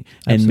lacking.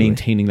 Absolutely. And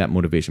maintaining that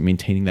motivation,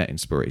 maintaining that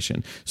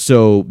inspiration.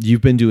 So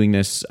you've been doing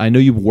this. I know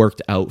you've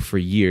worked out for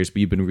years, but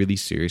you've been really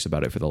serious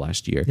about it for the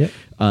last year.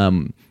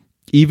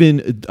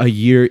 Even a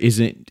year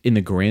isn't, in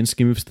the grand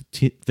scheme of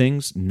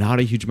things, not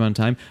a huge amount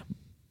of time,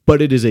 but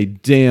it is a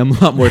damn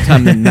lot more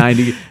time than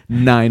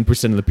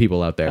 99% of the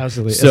people out there.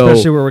 Absolutely. So,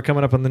 especially where we're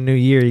coming up on the new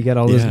year. You got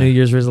all those New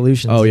Year's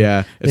resolutions. Oh,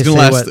 yeah. It's going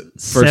to last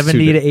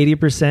 70 to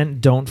 80%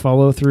 don't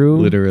follow through.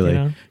 Literally.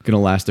 Going to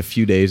last a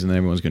few days and then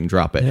everyone's going to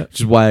drop it.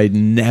 Which is why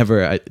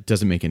it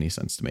doesn't make any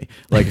sense to me.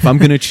 Like, if I'm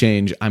going to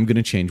change, I'm going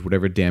to change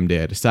whatever damn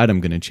day I decide I'm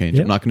going to change.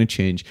 I'm not going to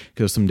change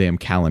because of some damn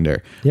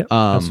calendar.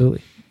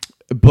 Absolutely.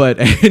 But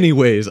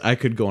anyways, I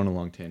could go on a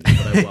long tangent,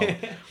 but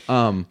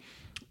I will.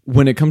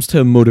 When it comes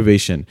to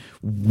motivation,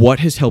 what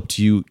has helped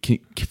you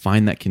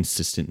find that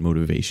consistent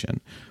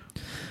motivation?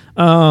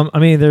 I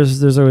mean,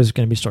 there's always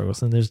going to be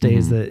struggles, and there's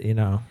days that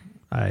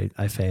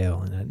I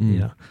fail,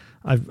 and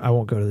I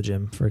won't go to the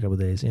gym for a couple of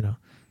days.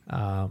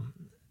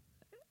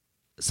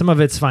 Some of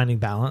it's finding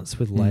balance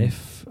with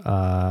life,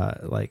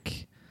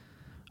 like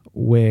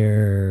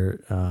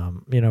where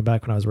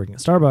back when I was working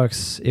at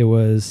Starbucks, it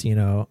was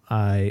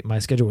my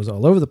schedule was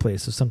all over the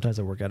place. So sometimes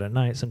I work out at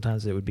night,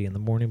 sometimes it would be in the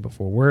morning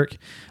before work.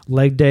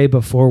 Leg day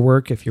before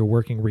work, if you're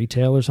working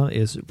retail or something,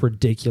 is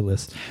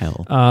ridiculous.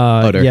 Hell.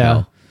 Utter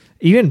hell.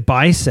 Even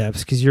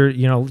biceps, because you're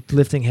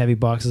lifting heavy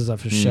boxes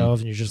off of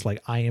shelves and you're just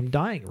like, I am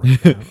dying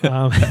right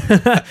now.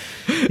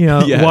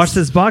 Watch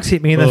this box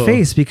hit me in the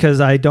face because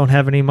I don't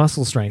have any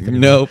muscle strength anymore.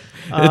 Nope.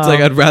 It's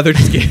like I'd rather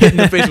just get hit in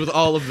the face with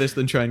all of this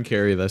than try and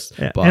carry this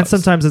box. And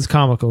sometimes it's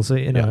comical, so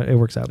it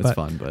works out. It's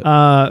fun,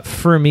 but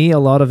for me, a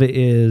lot of it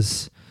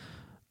is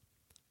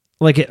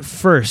like, at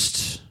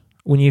first,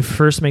 when you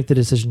first make the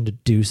decision to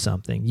do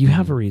something, you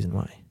have a reason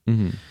why.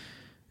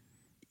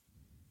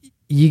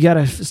 You got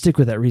to stick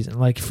with that reason.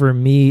 Like, for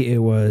me, it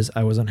was,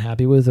 I was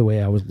unhappy with the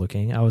way I was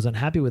looking. I was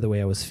unhappy with the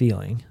way I was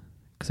feeling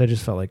because I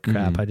just felt like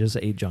crap. I just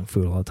ate junk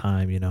food all the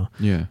time,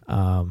 Yeah.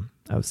 I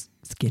was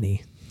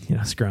skinny,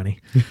 scrawny.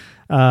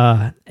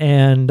 I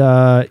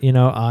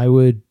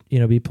would,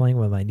 be playing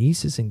with my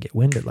nieces and get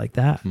winded like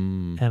that.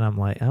 And I'm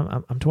like,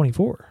 I'm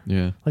 24.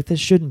 Yeah. Like, this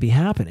shouldn't be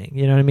happening.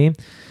 You know what I mean?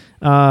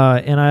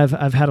 And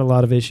I've had a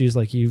lot of issues,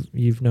 like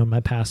you've known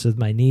my past with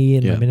my knee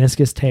and my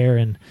meniscus tear,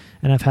 and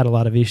I've had a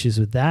lot of issues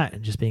with that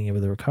and just being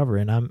able to recover.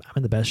 And I'm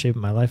in the best shape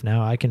of my life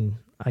now. I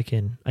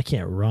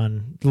can't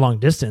run long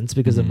distance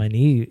because of my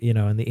knee,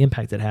 and the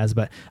impact it has,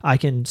 but I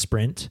can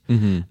sprint.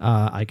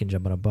 I can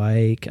jump on a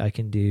bike. I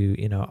can do,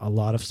 a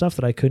lot of stuff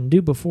that I couldn't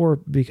do before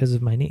because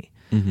of my knee.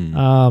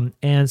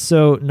 And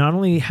so not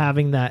only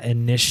having that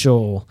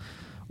initial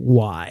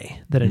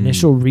why, that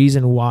initial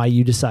reason why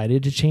you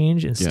decided to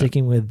change and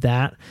sticking with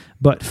that,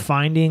 but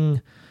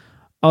finding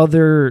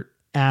other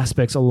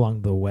aspects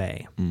along the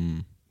way.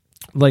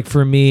 Like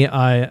for me,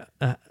 I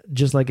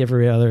just like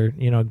every other,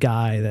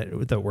 guy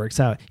that works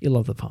out, you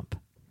love the pump.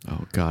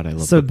 Oh God, I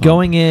love so the pump.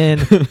 going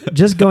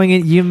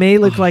in, you may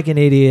look like an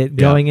idiot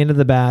going into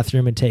the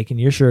bathroom and taking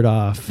your shirt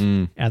off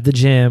at the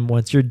gym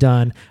once you're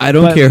done. I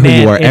don't care who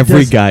you are.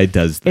 Every guy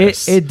does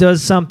this. It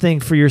does something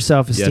for your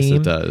self-esteem. Yes,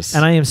 it does.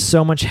 And I am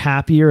so much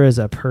happier as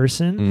a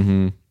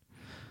person,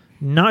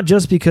 not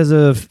just because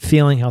of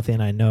feeling healthy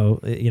and I know,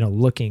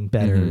 looking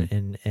better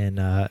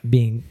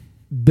and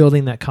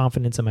building that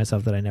confidence in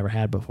myself that I never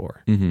had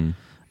before.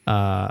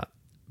 But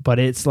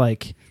it's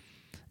like,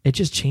 it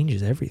just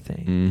changes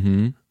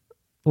everything.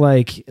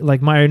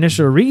 Like my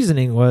initial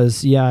reasoning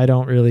was, I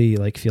don't really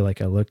feel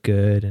like I look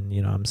good, and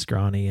I'm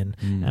scrawny and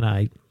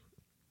I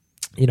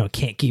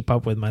can't keep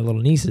up with my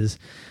little nieces.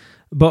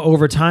 But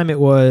over time it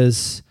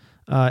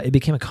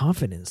became a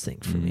confidence thing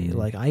for me.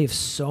 Like I have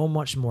so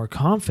much more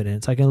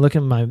confidence. I can look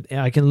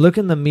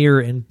in the mirror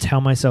and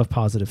tell myself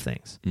positive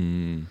things.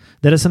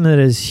 That is something that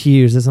is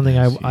huge. That's something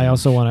I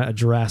also want to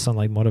address on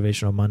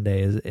Motivational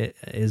Monday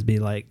is be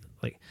like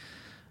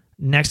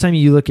next time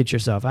you look at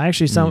yourself. I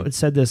actually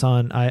said this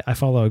on, I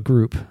follow a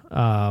group,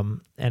 and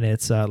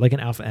it's like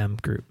an Alpha M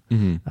group.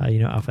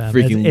 Alpha M.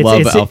 Freaking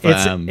love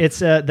Alpha M. It's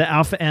the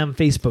Alpha M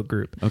Facebook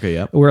group. Okay,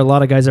 yeah. Where a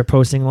lot of guys are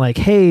posting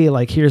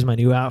hey, here's my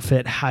new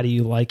outfit. How do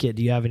you like it?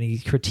 Do you have any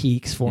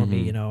critiques for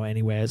me?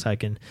 Any ways I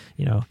can,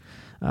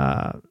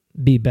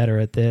 be better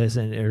at this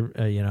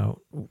and,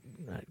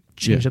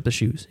 change up the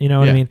shoes. You know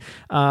what I mean?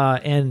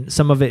 And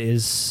some of it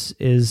is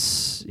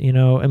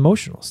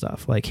emotional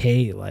stuff.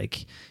 Hey,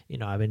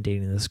 I've been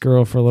dating this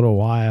girl for a little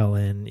while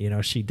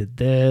and, she did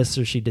this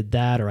or she did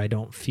that, or I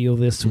don't feel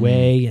this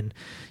way. And,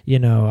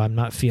 I'm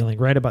not feeling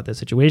right about this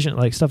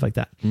situation, stuff like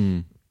that.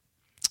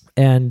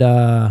 And,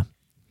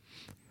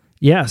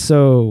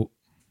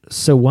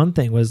 so one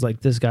thing was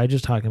this guy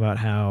just talking about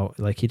how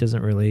he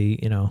doesn't really,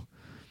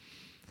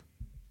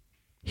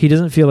 he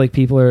doesn't feel like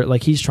people are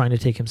he's trying to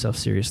take himself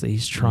seriously.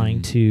 He's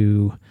trying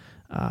to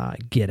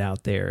get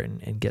out there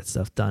and get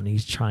stuff done.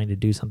 He's trying to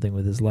do something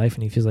with his life,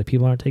 and he feels like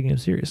people aren't taking him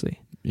seriously.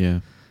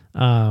 Yeah.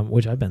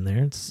 Which I've been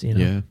there. It's,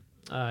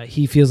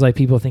 he feels like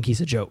people think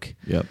he's a joke.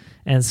 Yep.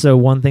 And so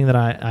one thing that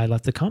I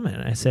left a comment,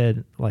 and I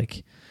said,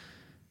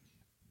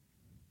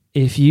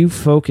 if you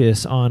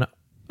focus on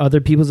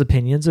other people's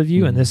opinions of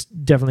you, and this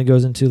definitely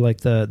goes into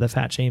the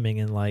fat shaming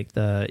and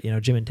the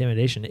gym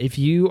intimidation. If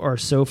you are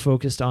so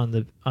focused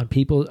on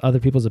other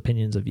people's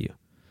opinions of you,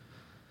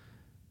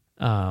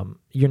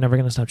 you're never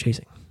going to stop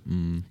chasing.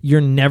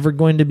 You're never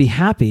going to be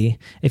happy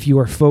if you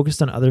are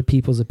focused on other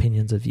people's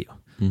opinions of you,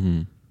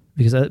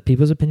 because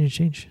people's opinions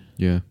change.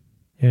 Yeah,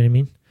 you know what I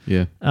mean.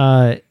 Yeah.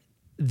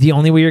 The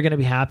only way you're going to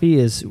be happy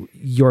is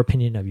your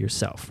opinion of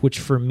yourself, which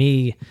for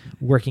me,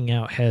 working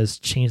out has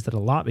changed that a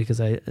lot,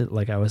 because I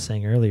was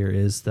saying earlier,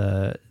 is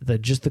the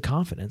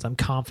confidence. I'm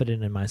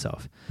confident in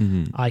myself.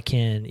 I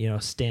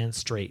can, stand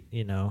straight,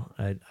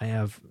 I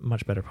have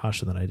much better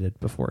posture than I did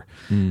before.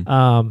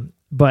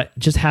 But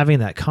just having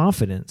that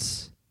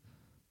confidence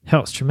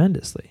helps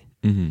tremendously.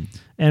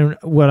 And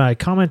what I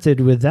commented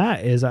with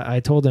that is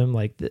I told him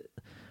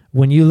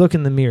when you look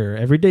in the mirror,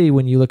 every day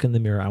when you look in the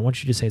mirror, I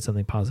want you to say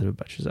something positive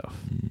about yourself.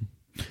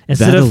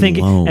 Instead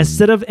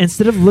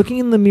of looking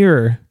in the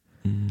mirror,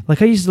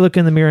 I used to look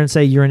in the mirror and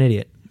say, "You're an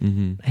idiot.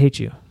 I hate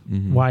you.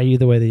 Why are you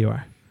the way that you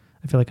are?"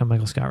 I feel like I'm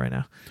Michael Scott right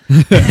now.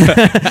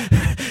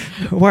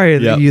 Why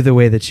are you the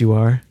way that you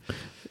are?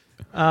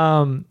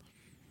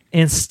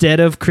 Instead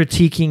of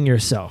critiquing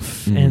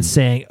yourself and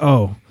saying,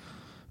 "Oh,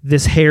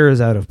 this hair is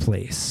out of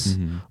place,"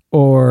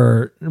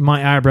 or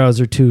 "My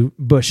eyebrows are too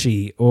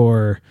bushy,"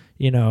 or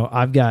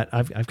I've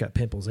got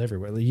pimples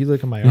everywhere. You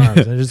look at my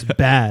arms, and it's just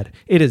bad.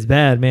 It is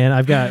bad, man.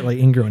 I've got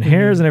ingrown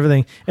hairs and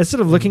everything.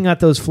 Instead of looking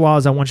at those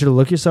flaws, I want you to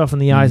look yourself in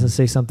the eyes and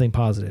say something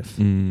positive.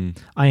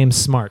 I am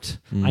smart.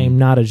 I am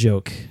not a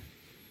joke.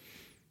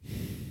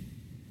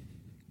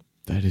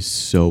 That is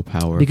so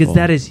powerful. Because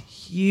that is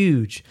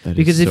huge.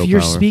 Because if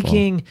you're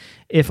speaking,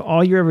 if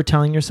all you're ever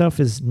telling yourself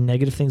is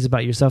negative things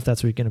about yourself,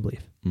 that's what you're going to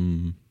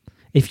believe.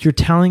 If you're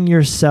telling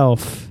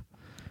yourself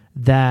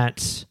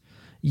that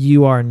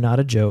you are not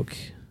a joke,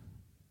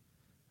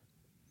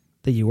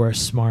 that you are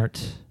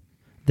smart,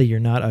 that you're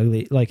not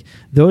ugly,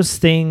 those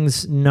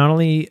things, not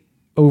only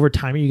over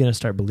time are you going to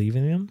start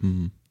believing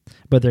them,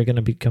 but they're going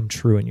to become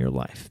true in your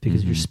life,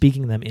 because you're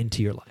speaking them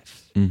into your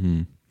life,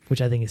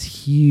 which I think is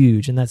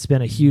huge. And that's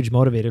been a huge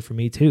motivator for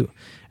me too.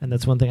 And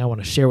that's one thing I want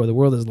to share with the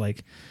world is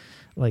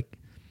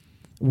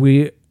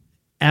we,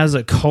 as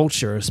a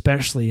culture,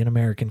 especially in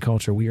American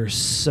culture, we are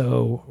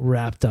so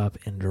wrapped up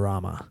in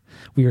drama.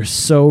 We are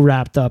so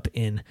wrapped up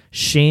in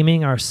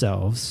shaming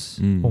ourselves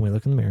when we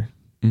look in the mirror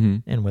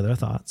and with our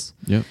thoughts,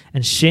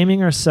 and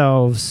shaming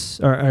ourselves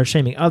or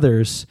shaming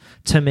others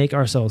to make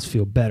ourselves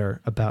feel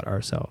better about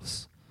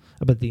ourselves,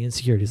 about the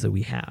insecurities that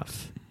we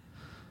have.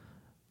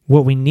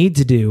 What we need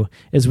to do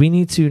is we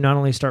need to not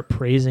only start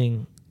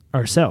praising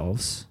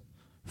ourselves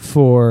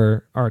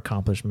for our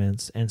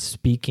accomplishments and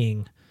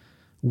speaking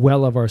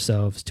well of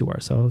ourselves to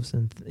ourselves,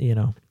 and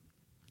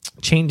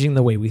changing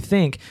the way we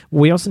think,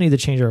 we also need to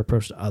change our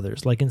approach to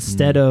others. Like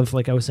instead of,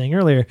 like I was saying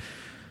earlier,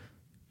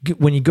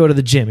 when you go to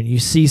the gym and you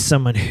see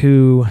someone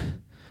who,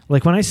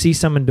 like when I see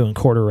someone doing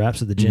quarter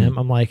reps at the gym,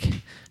 I'm like,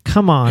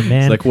 come on,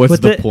 man. It's like, what's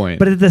the point?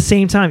 But at the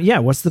same time,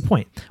 what's the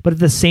point? But at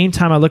the same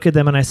time, I look at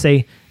them and I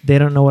say, they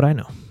don't know what I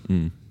know.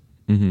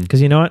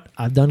 Because you know what?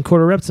 I've done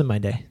quarter reps in my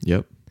day.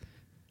 Yep.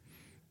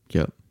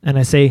 And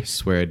I say, I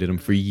swear I did them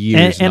for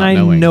years. And I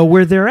know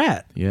where they're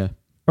at. Yeah.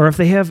 Or if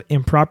they have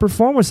improper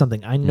form with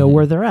something, I know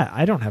where they're at.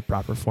 I don't have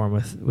proper form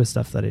with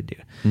stuff that I do.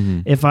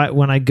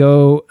 When I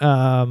go,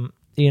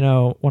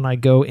 when I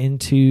go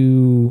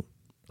into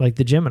like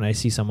the gym and I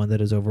see someone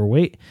that is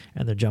overweight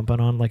and they're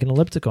jumping on like an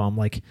elliptical, I'm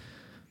like,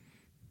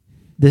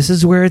 this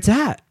is where it's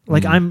at.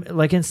 Like I'm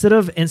like, instead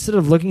of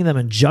looking at them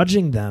and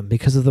judging them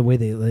because of the way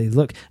they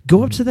look,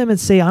 go up to them and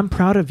say, I'm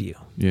proud of you.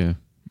 Yeah.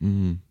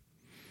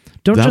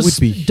 Don't just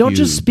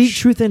speak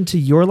truth into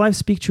your life,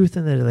 speak truth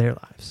into their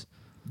lives.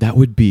 That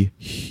would be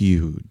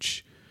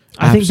huge.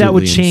 I think that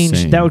would change.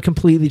 Insane. That would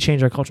completely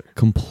change our culture.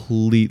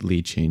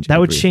 Completely change. That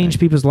would change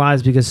people's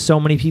lives because so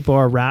many people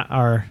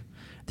are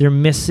they're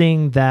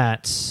missing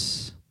that.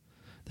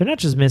 They're not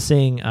just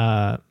missing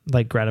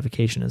like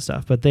gratification and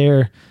stuff, but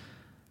they're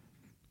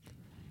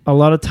a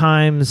lot of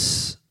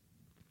times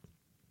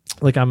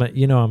like I'm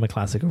a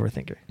classic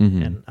overthinker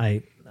and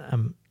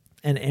I'm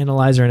an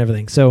analyzer and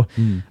everything. So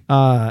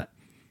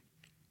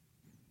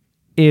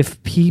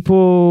if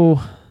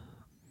people.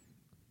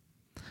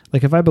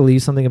 Like if I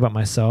believe something about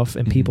myself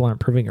and people aren't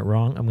proving it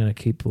wrong, I'm going to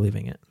keep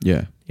believing it.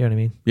 Yeah. You know what I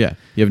mean? Yeah.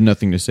 You have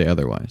nothing to say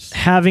otherwise.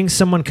 Having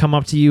someone come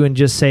up to you and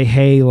just say,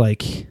 hey,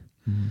 like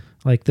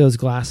those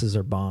glasses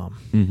are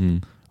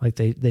bomb. Like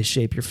they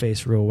shape your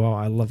face real well.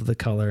 I love the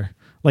color.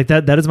 Like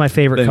that is my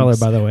favorite color,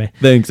 by the way.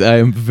 Thanks. I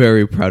am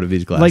very proud of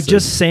these glasses. Like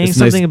just saying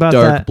something nice about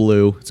dark that.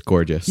 Blue. It's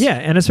gorgeous. Yeah.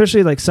 And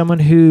especially like someone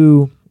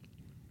who,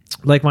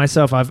 like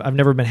myself, I've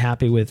never been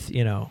happy with,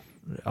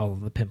 all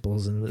of the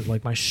pimples and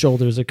like my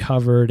shoulders are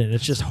covered and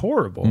it's just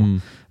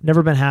horrible.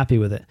 Never been happy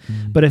with it.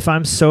 But if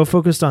I'm so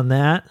focused on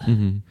that,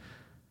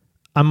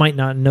 I might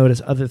not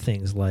notice other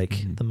things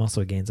like the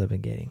muscle gains I've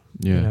been gaining.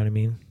 Yeah. You know what I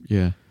mean?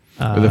 Yeah.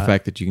 Or the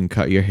fact that you can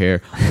cut your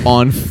hair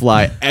on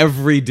fly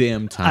every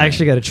damn time. I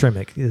actually got to trim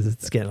it because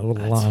it's getting a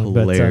little long.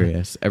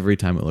 Hilarious. But, every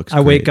time it looks I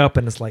wake up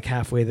and it's like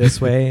halfway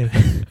this way.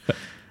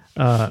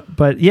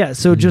 But yeah,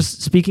 so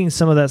just speaking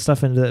some of that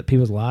stuff into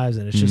people's lives,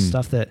 and it's just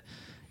stuff that,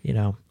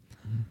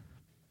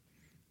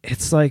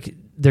 it's like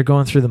they're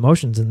going through the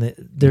motions and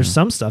there's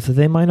some stuff that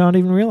they might not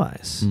even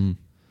realize.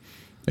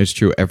 It's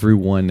true.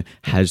 Everyone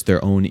has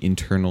their own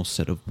internal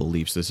set of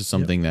beliefs. This is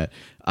something that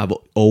I've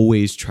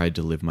always tried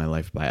to live my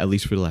life by, at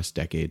least for the last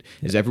decade,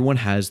 is everyone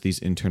has these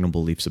internal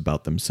beliefs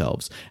about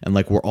themselves. And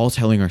like we're all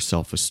telling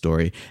ourselves a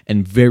story,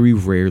 and very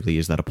rarely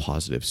is that a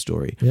positive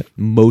story.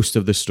 Most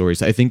of the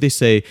stories, I think they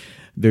say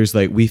there's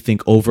like, we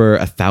think over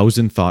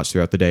 1,000 thoughts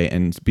throughout the day,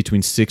 and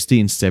between 60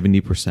 and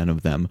 70%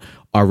 of them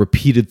are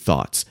repeated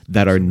thoughts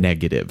that are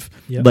negative.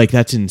 Like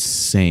that's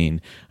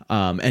insane.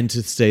 And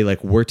to say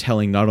like we're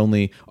telling not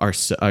only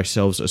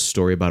ourselves a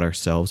story about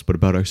ourselves, but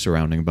about our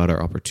surrounding, about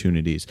our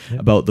opportunities,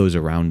 about those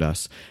around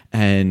us.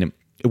 And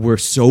we're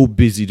so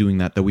busy doing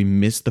that we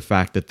miss the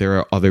fact that there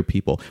are other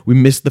people. We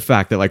miss the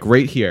fact that like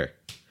right here,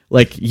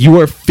 like you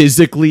are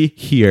physically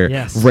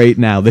here right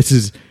now. This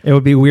is. It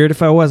would be weird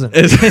if I wasn't.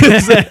 Yes,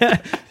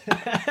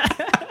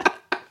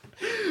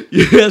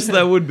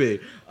 that would be.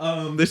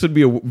 This would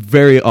be a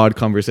very odd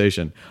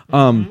conversation.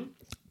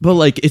 But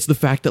like it's the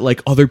fact that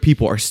like other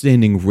people are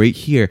standing right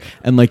here,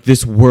 and like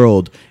this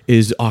world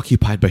is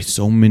occupied by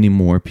so many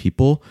more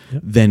people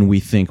than we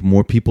think,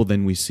 more people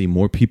than we see,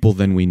 more people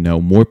than we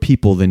know, more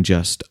people than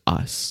just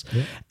us.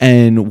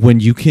 And when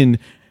you can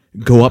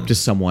go up to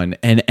someone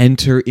and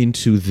enter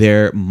into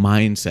their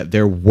mindset,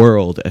 their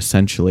world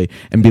essentially,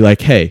 and be like,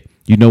 hey,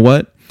 you know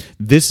what?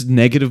 This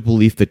negative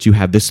belief that you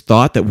have, this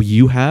thought that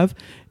you have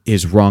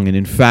is wrong. And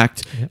in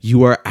fact,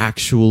 you are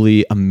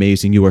actually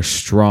amazing. You are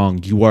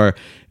strong. You are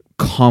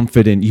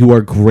confident, you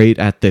are great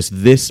at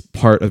this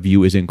part of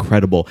you is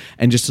incredible.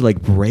 And just to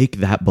like break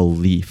that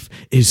belief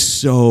is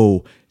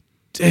so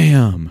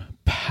damn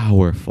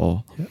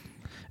powerful.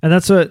 And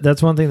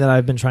that's one thing that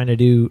I've been trying to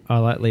do a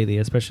lot lately,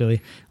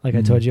 especially like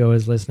I told you, I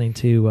was listening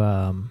to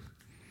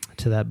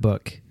that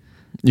book.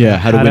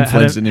 How to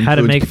influence and influence how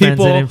to make people.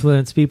 Friends and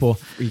influence people.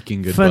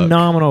 Freaking good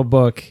phenomenal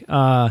book.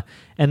 And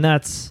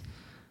that's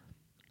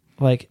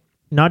like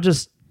not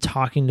just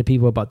talking to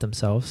people about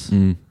themselves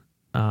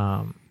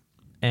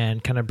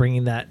and kind of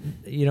bringing that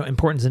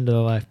importance into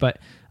their life, but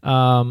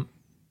now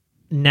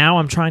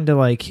I'm trying to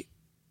like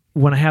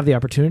when I have the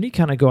opportunity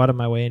kind of go out of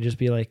my way and just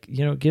be like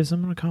give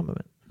someone a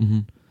compliment.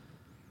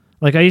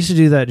 Like I used to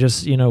do that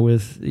just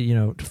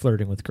with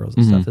flirting with girls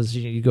and stuff, is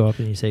you go up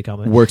and you say a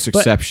compliment. Works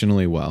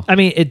exceptionally well. I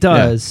mean it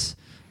does,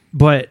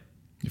 but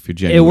if you're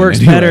genuine, it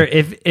works better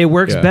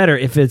better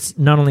if it's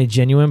not only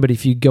genuine, but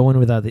if you go in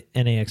without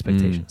any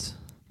expectations.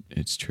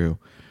 It's true.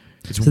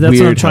 So that's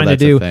what I'm trying to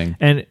do.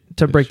 And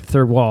to break the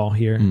third wall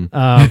here,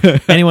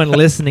 anyone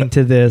listening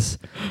to this,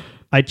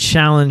 I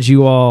challenge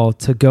you all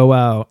to go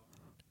out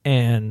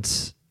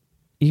And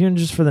even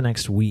just for the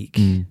next week,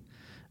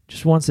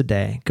 just once a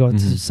day, go up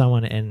to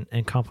someone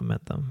and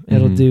compliment them.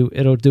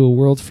 It'll do a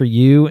world for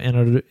you,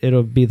 and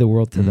it'll be the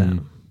world to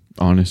them.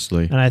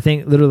 Honestly. And I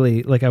think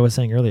literally, like I was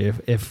saying earlier,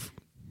 if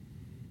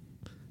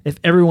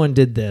everyone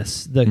did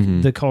this,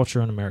 the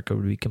culture in America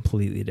would be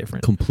completely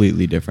different.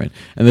 Completely different.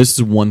 And this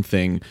is one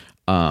thing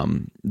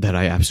that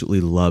I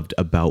absolutely loved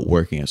about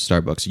working at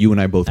Starbucks. You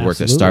and I both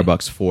worked at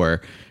Starbucks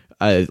for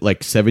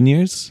like 7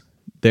 years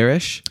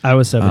there-ish. I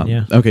was 7,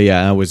 yeah. Okay,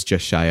 yeah, I was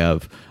just shy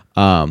of.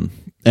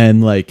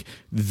 And like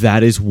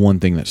that is one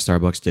thing that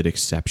Starbucks did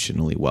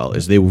exceptionally well,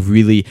 is they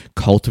really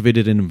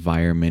cultivated an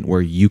environment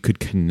where you could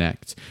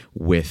connect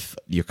with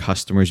your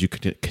customers, you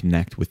could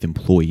connect with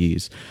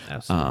employees.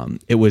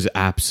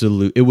 Absolutely.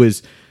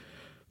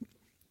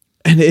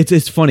 And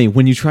it's funny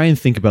when you try and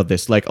think about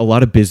this, like a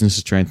lot of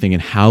businesses try and think,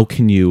 and how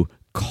can you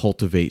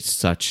cultivate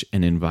such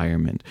an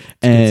environment?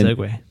 And good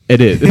segue.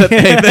 It is.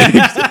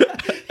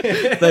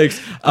 Hey,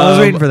 thanks. I was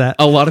waiting for that.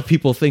 A lot of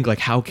people think like,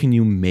 how can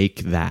you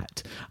make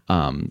that?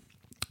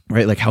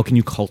 Right? Like, how can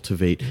you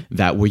cultivate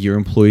that where your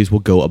employees will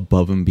go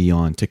above and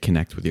beyond to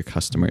connect with your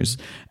customers?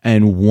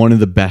 And one of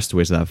the best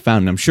ways that I've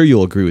found, and I'm sure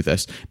you'll agree with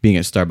this, being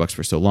at Starbucks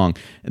for so long,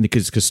 and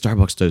because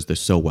Starbucks does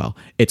this so well,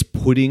 it's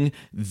putting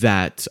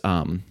that,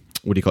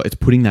 it's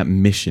putting that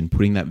mission,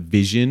 putting that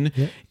vision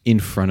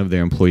in front of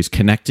their employees,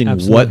 connecting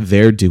what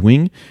they're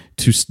doing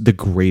to the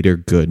greater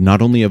good,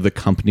 not only of the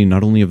company,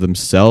 not only of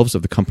themselves,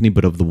 of the company,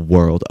 but of the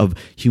world, of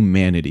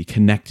humanity,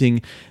 connecting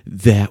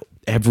that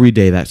every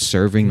day, that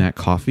serving that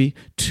coffee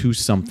to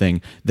something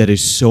that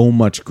is so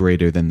much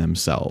greater than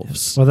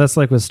themselves. Well, that's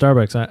like with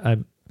Starbucks.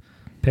 I'm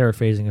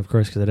paraphrasing, of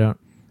course, because I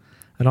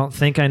don't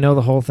think I know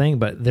the whole thing,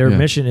 but their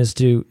mission is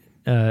to,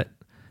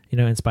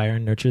 inspire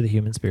and nurture the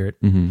human spirit.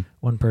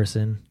 One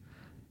person,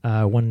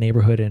 one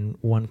neighborhood, and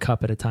one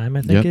cup at a time,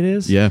 I think it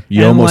is. Yeah,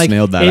 you almost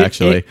nailed that,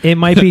 actually. It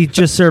might be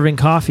just serving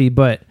coffee,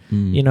 but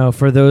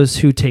for those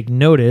who take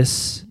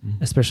notice,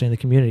 especially in the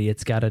community,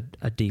 it's got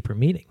a deeper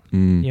meaning. You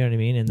know what I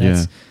mean? And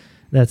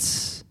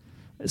that's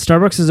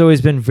Starbucks has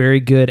always been very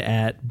good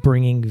at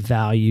bringing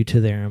value to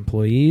their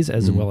employees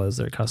as well as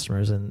their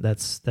customers, and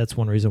that's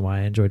one reason why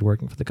I enjoyed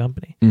working for the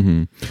company.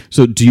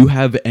 So do you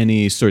have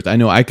any stories? I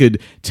know I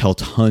could tell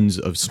tons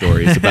of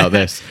stories about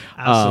this.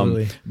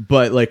 Absolutely.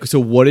 But so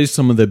what is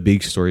some of the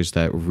big stories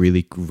that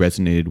really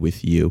resonated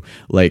with you?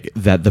 Like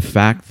that the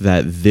fact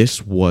that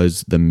this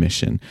was the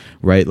mission,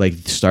 right? Like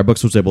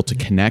Starbucks was able to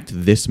connect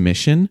this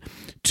mission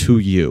to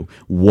you.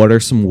 What are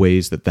some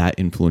ways that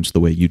influenced the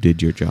way you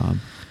did your job?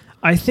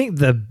 I think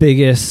the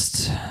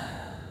biggest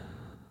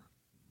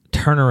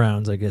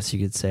turnarounds, I guess you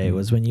could say,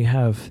 was when you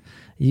have,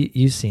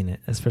 you've seen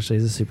it, especially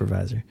as a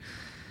supervisor.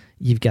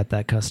 You've got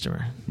that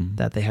customer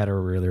that they had a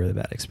really, really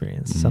bad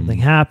experience. Something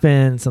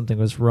happened, something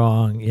was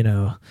wrong.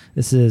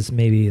 This is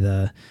maybe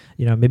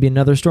maybe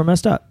another store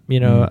messed up.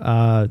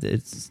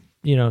 It's,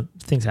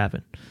 things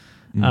happen.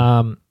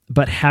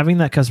 But having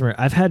that customer,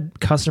 I've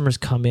had customers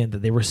come in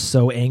that they were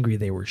so angry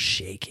they were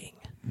shaking,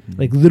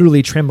 like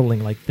literally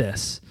trembling like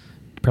this.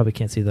 You probably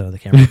can't see that on the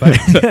camera, but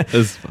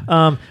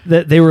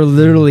that they were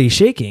literally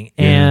shaking,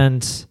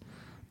 and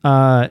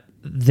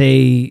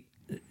they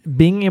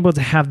being able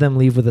to have them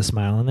leave with a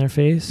smile on their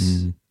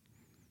face,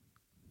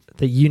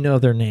 that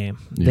their name,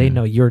 they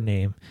know your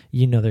name,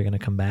 they're going to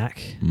come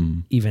back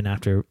even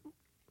after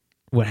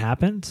what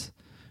happened.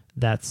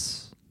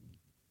 That's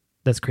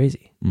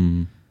crazy.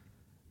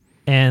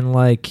 And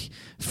like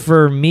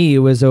for me, it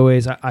was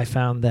always, I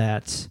found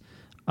that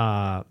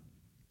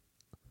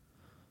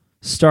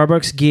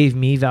Starbucks gave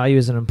me value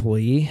as an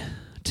employee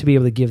to be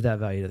able to give that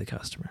value to the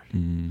customer.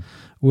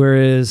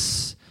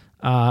 Whereas,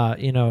 maybe,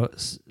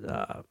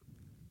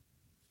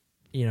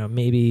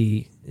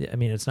 I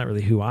mean, it's not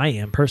really who I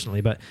am personally,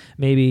 but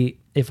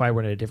maybe if I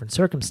were in a different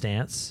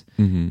circumstance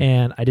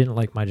and I didn't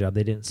like my job,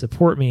 they didn't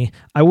support me,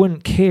 I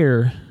wouldn't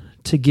care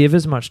to give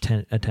as much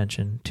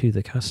attention to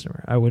the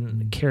customer. I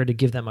wouldn't care to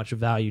give that much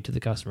value to the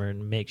customer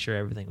and make sure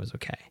everything was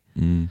okay.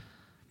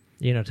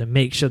 To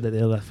make sure that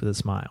they left with a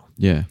smile.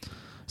 Yeah.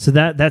 So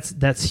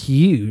that's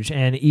huge.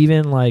 And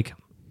even like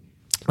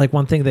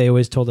one thing they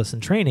always told us in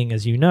training,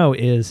 as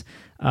is,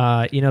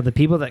 the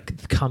people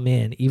that come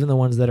in, even the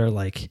ones that are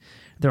like,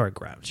 they're a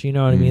grouch, you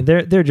know what I mean?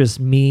 They're just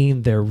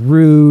mean. They're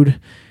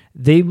rude.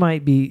 They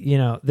might be,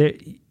 they're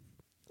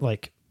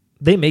like,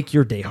 they make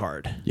your day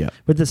hard. Yeah.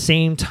 But at the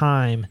same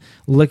time,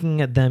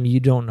 looking at them, you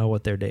don't know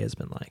what their day has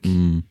been like.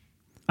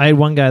 I had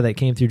one guy that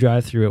came through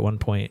drive-thru at one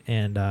point,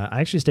 and I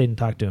actually stayed and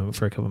talked to him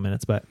for a couple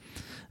minutes, but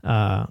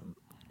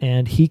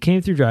and he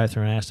came through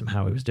drive-thru, and I asked him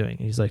how he was doing.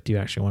 He's like, "Do you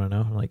actually want to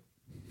know?" I'm like,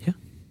 "Yeah."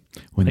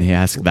 When they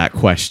ask that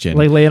question,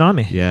 like, lay it on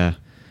me. Yeah.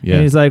 Yeah.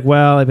 And he's like,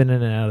 "Well, I've been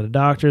in and out of the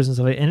doctors and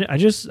stuff." And I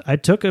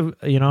took a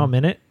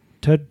minute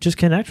to just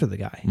connect with the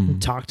guy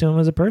and talk to him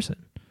as a person.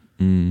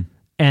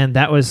 And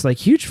that was like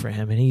huge for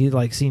him. And he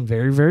like seemed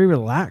very, very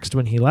relaxed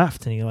when he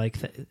left, and he like,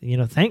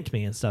 thanked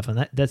me and stuff.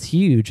 And that's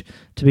huge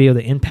to be able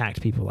to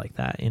impact people like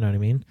that. You know what I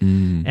mean?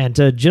 And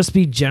to just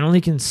be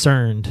generally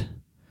concerned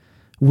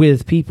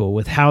with people,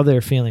 with how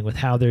they're feeling, with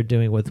how they're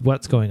doing, with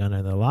what's going on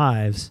in their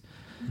lives.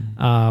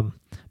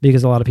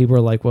 Because a lot of people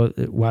are like, well,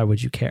 why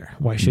would you care?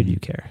 Why should you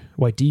care?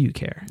 Why do you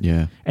care?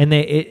 Yeah. And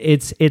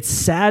it's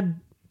sad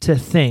to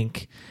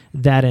think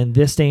that in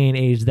this day and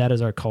age, that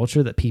is our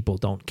culture, that people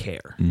don't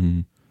care.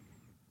 Mm-hmm.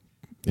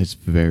 It's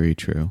very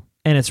true.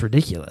 And it's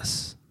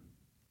ridiculous.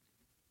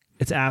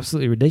 It's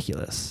absolutely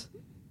ridiculous.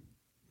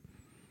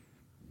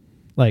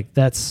 Like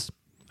I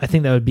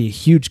think that would be a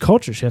huge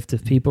culture shift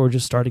if people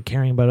just started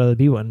caring about other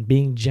people and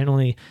being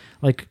generally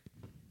like,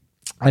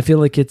 I feel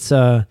like it's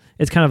kind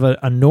of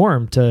a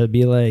norm to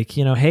be like,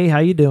 hey, how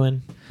you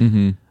doing?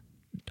 Mm-hmm.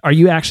 Are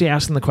you actually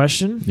asking the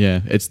question?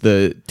 Yeah, it's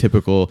the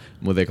typical,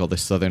 what they call the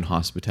Southern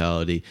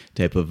hospitality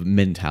type of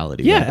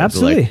mentality. Yeah, right?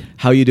 Absolutely. Like,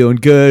 how you doing?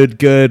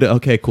 Good.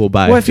 Okay, cool.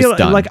 Bye. Well, I feel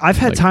like I've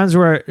had times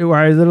where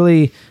I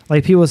literally,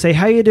 like, people say,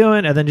 how you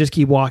doing? And then just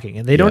keep walking.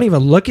 And they don't even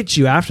look at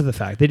you after the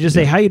fact. They just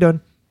say, how you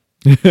doing?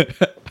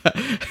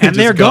 And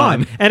they're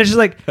gone. And it's just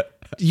like,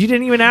 you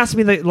didn't even ask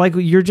me that. Like,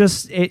 you're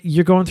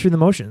going through the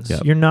motions.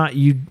 Yep.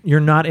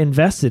 You're not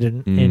invested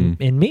in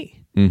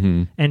me.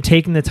 Mm-hmm. And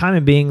taking the time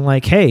and being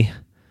like, hey,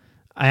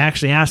 I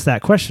actually asked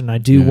that question. I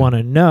do want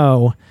to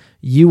know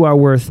you are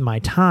worth my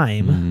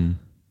time. Mm-hmm.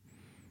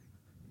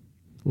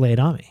 Lay it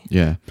on me.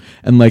 Yeah.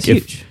 And like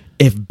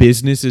if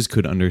businesses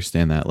could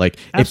understand that, like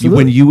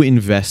when you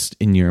invest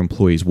in your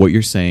employees, what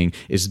you're saying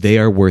is they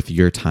are worth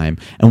your time.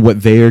 And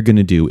what they are going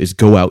to do is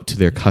go out to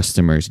their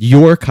customers,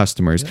 your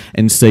customers,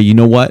 and say, you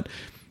know what?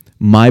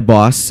 My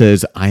boss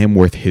says I am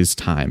worth his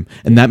time.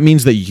 And that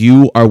means that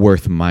you are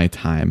worth my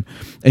time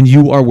and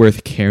you are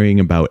worth caring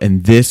about.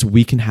 And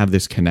we can have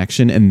this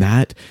connection. And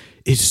that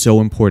is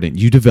so important.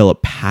 You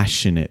develop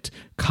passionate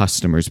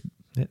customers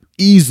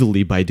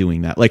easily by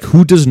doing that. Like,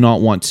 who does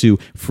not want to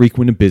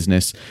frequent a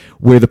business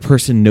where the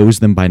person knows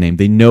them by name?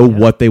 They know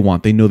what they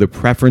want. They know their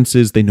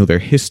preferences. They know their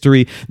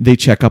history. They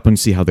check up and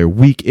see how their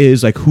week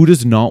is. Like, who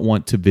does not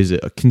want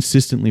to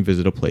consistently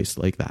visit a place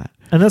like that?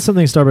 And that's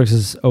something Starbucks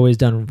has always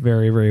done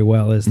very, very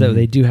well, is that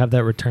they do have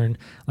that return.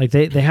 Like,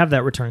 they have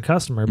that return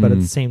customer, but at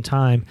the same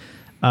time,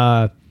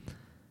 the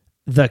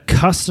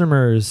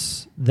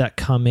customers that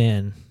come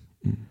in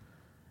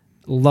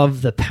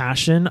love the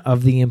passion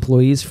of the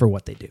employees for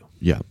what they do.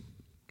 Yeah.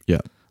 Yeah.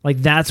 Like,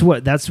 that's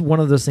one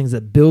of those things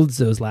that builds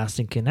those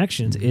lasting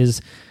connections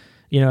is,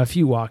 if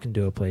you walk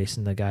into a place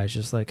and the guy's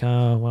just like,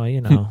 oh, well,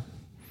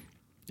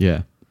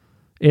 yeah,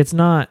 it's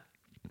not,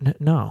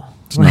 no,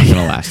 it's not going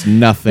to last.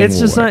 Nothing. It's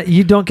just not,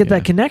 you don't get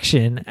that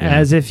connection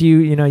as if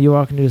you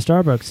walk into a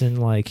Starbucks and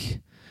like,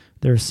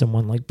 there's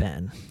someone like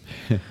Ben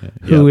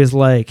who is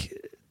like,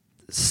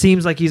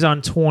 seems like he's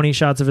on 20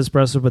 shots of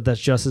espresso, but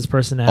that's just his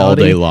personality. All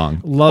day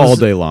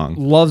long.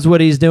 Loves what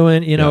he's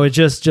doing. It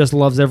just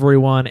loves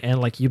everyone.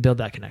 And like, you build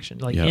that connection.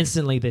 Like,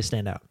 instantly they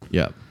stand out.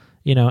 Yeah.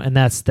 And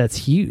that's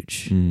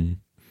huge.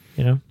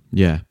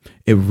 Yeah.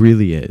 It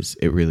really is.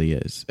 It really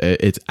is.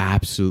 It's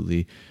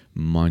absolutely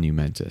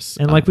monumentous.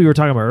 And like we were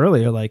talking about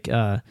earlier, like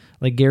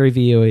Gary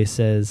Vee always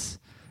says,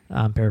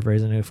 I'm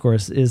paraphrasing, of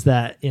course, is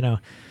that,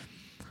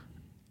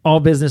 all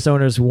business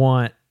owners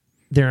want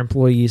their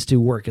employees to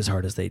work as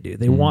hard as they do.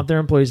 They want their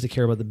employees to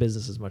care about the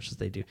business as much as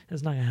they do.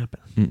 It's not going to happen.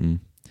 Mm-mm.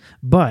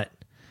 But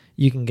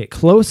you can get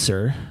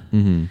closer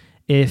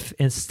if,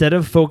 instead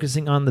of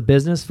focusing on the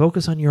business,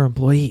 focus on your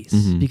employees,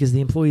 because the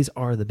employees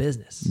are the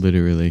business.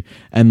 Literally.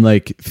 And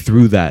like,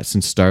 through that,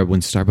 when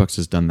Starbucks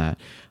has done that,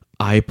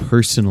 I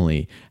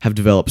personally have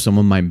developed some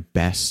of my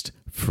best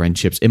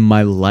friendships in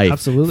my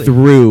life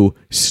through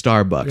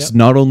Starbucks. Yep.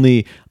 Not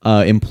only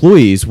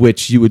employees,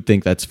 which you would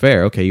think that's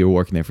fair. Okay, you were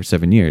working there for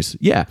 7 years.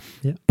 Yeah.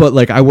 Yep. But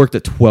like, I worked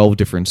at 12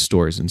 different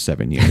stores in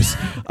 7 years.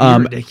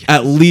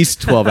 At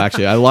least 12,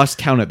 actually. I lost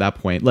count at that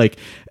point.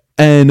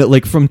 And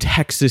like, from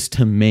Texas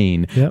to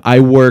Maine,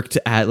 I worked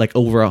at like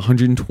over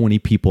 120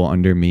 people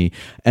under me.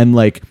 And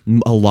like,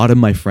 a lot of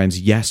my friends,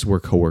 yes, were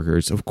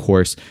coworkers, of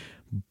course,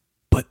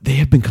 but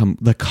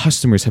the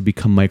customers have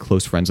become my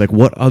close friends. Like,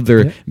 what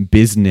other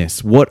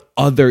business, what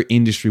other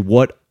industry,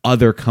 what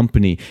other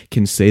company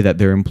can say that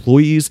their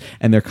employees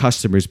and their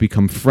customers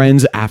become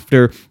friends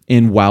after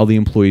and while the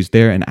employee's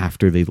there and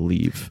after they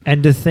leave?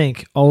 And to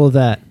think all of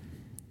that,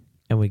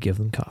 and we give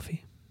them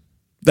coffee.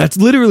 That's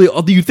literally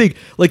all you think.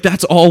 Like,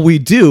 that's all we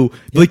do.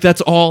 Like, that's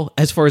all,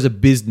 as far as a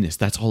business,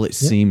 that's all it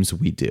seems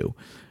we do.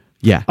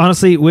 Yeah.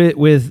 Honestly,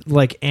 with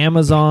like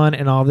Amazon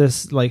and all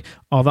this, like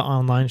all the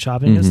online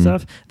shopping and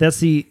stuff,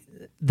 that's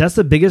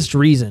the biggest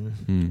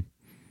reason,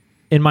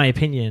 in my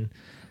opinion,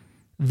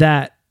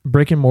 that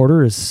brick and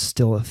mortar is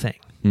still a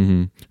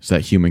thing. It's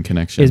that human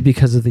connection. Is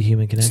because of the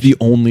human connection. It's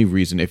the only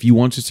reason. If you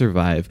want to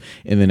survive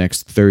in the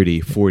next 30,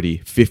 40,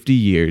 50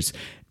 years,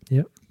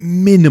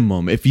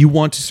 minimum, if you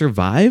want to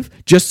survive,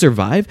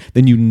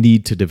 then you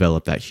need to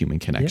develop that human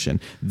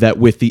connection. That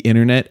with the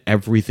internet,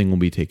 everything will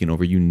be taken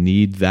over. You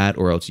need that,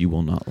 or else you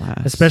will not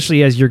last.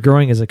 Especially as you're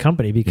growing as a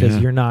company, because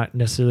you're not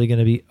necessarily going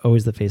to be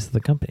always the face of the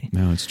company.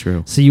 No, it's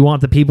true. So you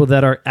want the people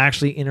that are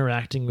actually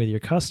interacting with your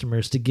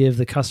customers to give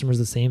the customers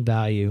the same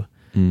value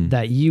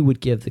that you would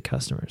give the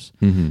customers.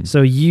 Mm-hmm.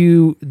 So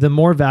the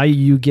more value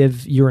you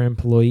give your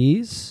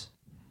employees,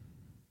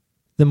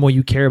 the more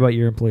you care about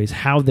your employees,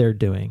 how they're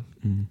doing,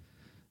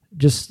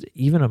 just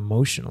even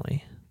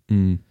emotionally,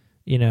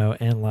 you know,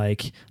 and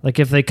like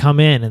if they come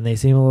in and they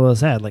seem a little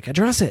sad, like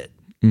address it.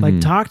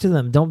 Like talk to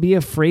them. Don't be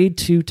afraid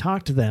to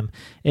talk to them.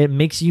 It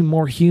makes you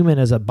more human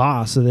as a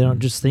boss, so they don't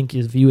just think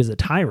of you as a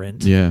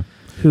tyrant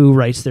who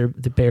writes their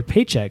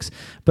paychecks.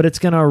 But it's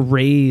going to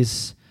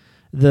raise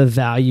the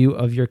value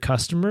of your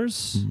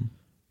customers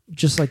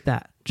just like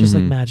that, just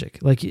like magic.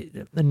 Like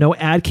no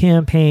ad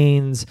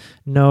campaigns,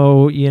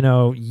 no, you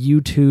know,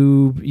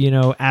 YouTube, you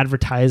know,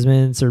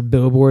 advertisements or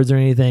billboards or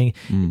anything.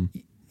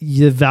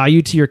 The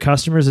value to your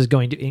customers is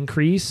going to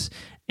increase,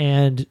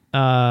 and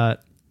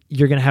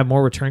you're going to have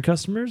more return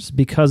customers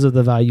because of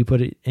the value you put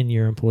in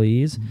your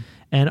employees.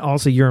 And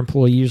also your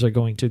employees are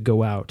going to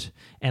go out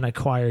and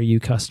acquire you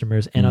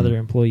customers and other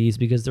employees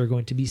because they're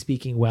going to be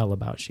speaking well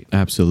about you.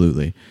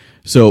 Absolutely.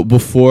 So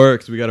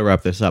because we got to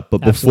wrap this up, but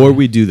before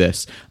we do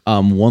this,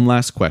 one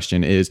last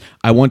question is,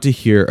 I want to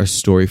hear a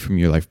story from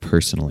your life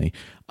personally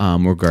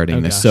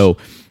regarding this. Gosh. So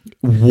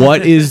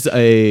what is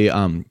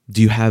do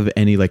you have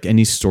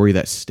any story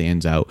that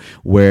stands out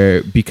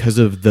where, because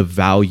of the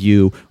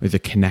value or the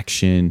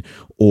connection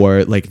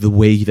or like the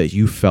way that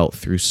you felt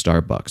through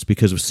Starbucks,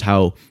 because of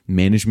how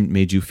management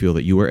made you feel,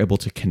 that you were able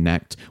to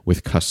connect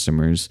with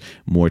customers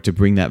more to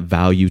bring that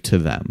value to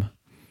them?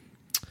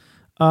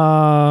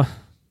 Well,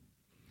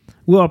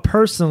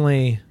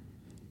 personally,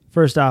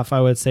 first off,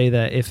 I would say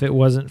that if it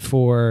wasn't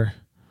for,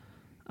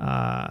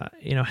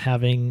 you know,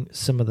 having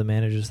some of the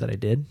managers that I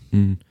did,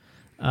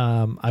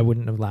 I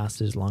wouldn't have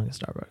lasted as long as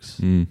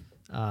Starbucks.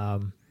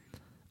 I'm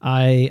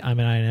an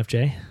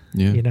INFJ,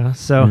 you know,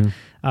 so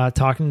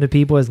talking to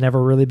people has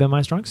never really been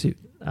my strong suit.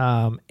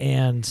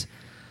 And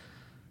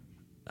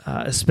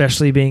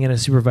especially being in a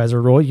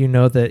supervisor role, you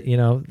know that, you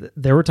know,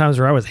 there were times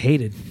where I was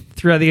hated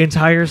throughout the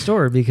entire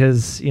store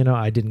because, you know,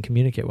 I didn't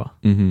communicate well.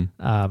 And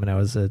I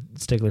was a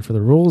stickler for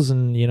the rules,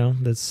 and, you know,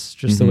 that's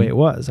just the way it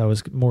was. I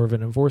was more of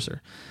an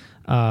enforcer.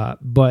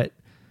 But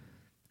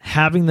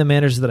having the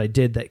managers that I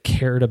did that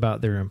cared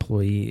about their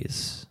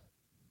employees,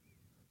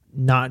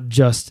 not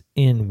just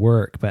in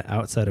work, but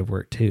outside of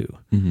work too,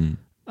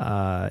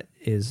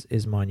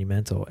 is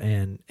monumental.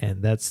 And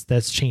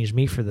that's changed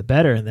me for the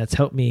better. And that's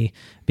helped me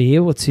be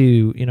able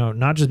to, you know,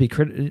 not just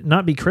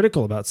not be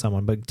critical about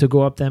someone, but to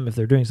go up them if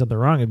they're doing something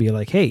wrong and be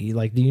like, hey,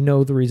 like, do you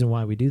know the reason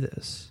why we do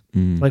this?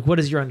 Like, what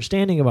is your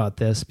understanding about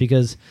this?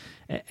 Because,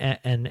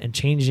 and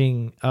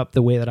changing up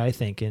the way that I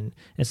think, and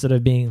instead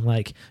of being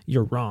like,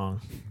 you're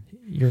wrong,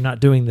 you're not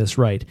doing this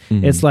right.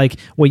 It's like,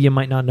 well, you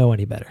might not know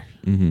any better.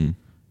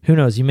 Who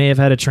knows? You may have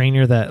had a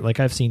trainer that, like,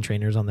 I've seen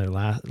trainers on their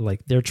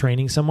they're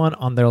training someone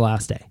on their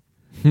last day.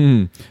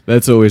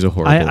 That's always a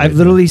horrible idea. I've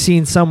literally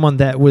seen someone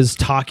that was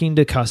talking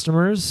to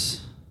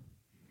customers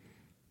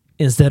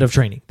instead of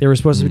training. They were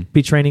supposed to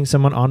be training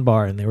someone on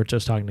bar, and they were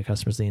just talking to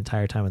customers the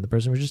entire time, and the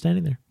person was just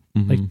standing there.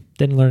 Like,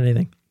 didn't learn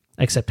anything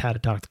except how to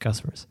talk to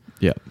customers.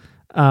 Yeah.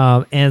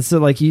 And so,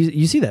 like,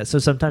 you see that. So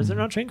sometimes they're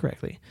not trained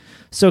correctly.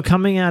 So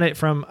coming at it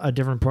from a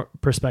different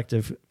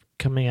perspective,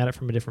 coming at it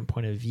from a different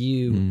point of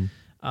view,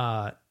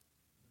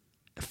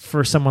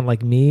 for someone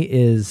like me,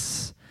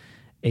 is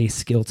a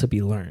skill to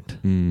be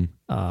learned.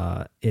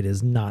 It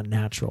is not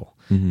natural.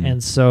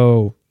 And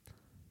so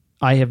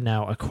I have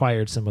now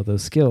acquired some of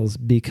those skills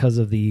because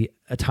of the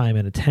time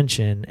and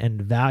attention and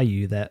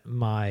value that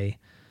my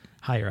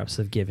higher ups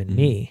have given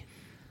me.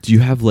 Do you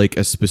have like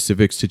a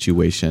specific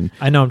situation?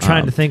 I know I'm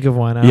trying to think of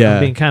one. I'm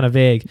being kind of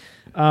vague.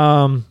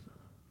 Well,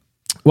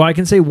 I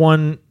can say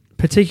one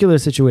particular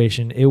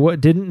situation.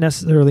 It didn't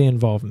necessarily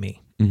involve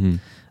me.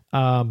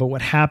 But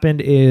what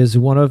happened is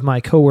one of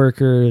my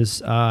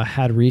coworkers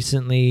had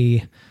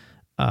recently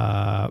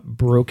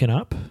broken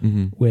up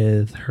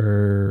with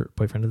her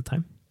boyfriend at the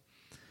time.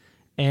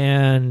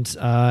 And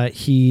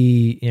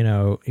he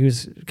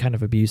was kind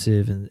of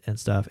abusive and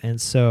stuff.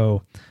 And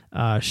so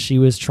she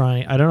was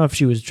trying, I don't know if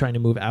she was trying to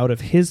move out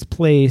of his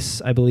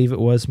place. I believe it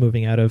was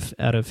moving out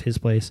of his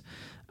place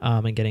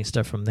and getting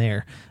stuff from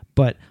there.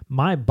 But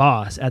my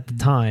boss at the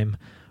time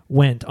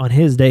went on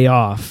his day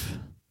off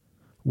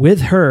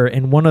with her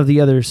and one of the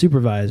other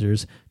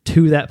supervisors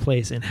to that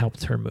place and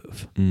helped her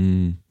move.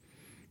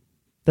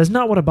 That's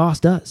not what a boss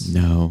does.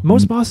 No.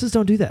 Most bosses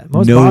don't do that.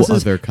 Most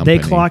bosses, they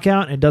clock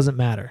out and it doesn't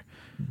matter.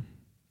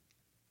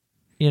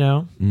 You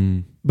know?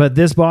 But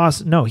this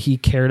boss, no, he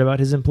cared about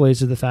his employees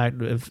to the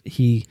fact of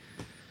he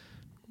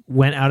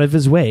went out of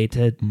his way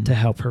to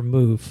help her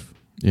move.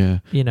 Yeah.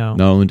 You know?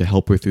 Not only to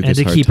help her through this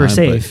hard time, and to keep her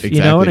safe. You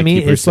know what I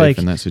mean? It's like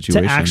in that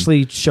situation. To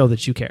actually show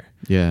that you care.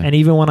 Yeah. And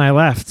even when I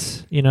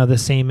left, you know, the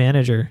same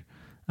manager,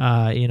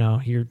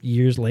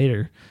 years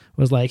later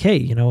was like, hey,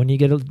 you know, when you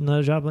get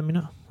another job, let me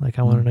know. Like,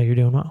 I want to know you're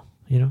doing well,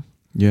 you know?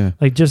 Yeah.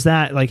 Like, just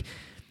that, like,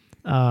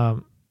 I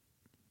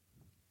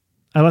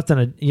left on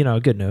a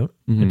good note,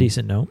 a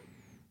decent note.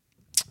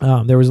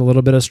 There was a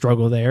little bit of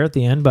struggle there at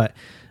the end, but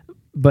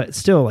but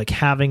still, like,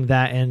 having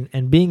that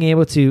and being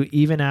able to,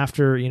 even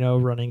after, you know,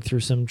 running through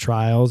some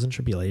trials and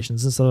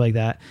tribulations and stuff like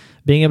that,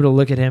 being able to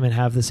look at him and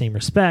have the same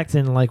respect,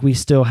 and like we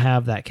still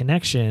have that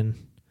connection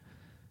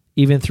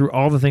even through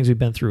all the things we've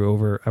been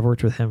through. I've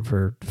worked with him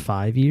for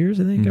 5 years,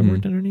 I think. I've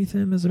worked underneath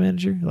him as a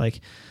manager.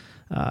 Like,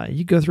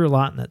 you go through a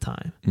lot in that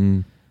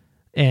time.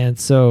 And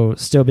so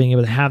still being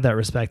able to have that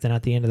respect, and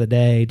at the end of the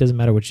day, it doesn't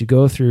matter what you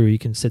go through, you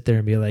can sit there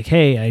and be like,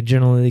 hey, I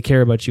genuinely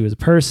care about you as a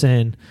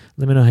person.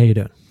 Let me know how you're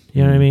doing.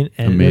 You know what I mean?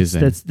 And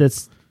amazing.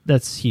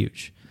 That's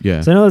huge.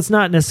 Yeah. So I know it's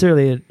not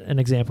necessarily an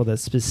example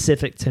that's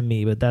specific to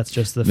me, but that's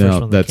just the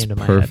first one that came to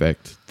my head. That's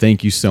perfect.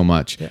 Thank you so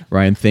much. Yeah.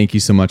 Ryan, thank you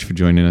so much for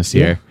joining us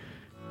here.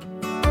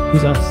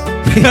 Who's us?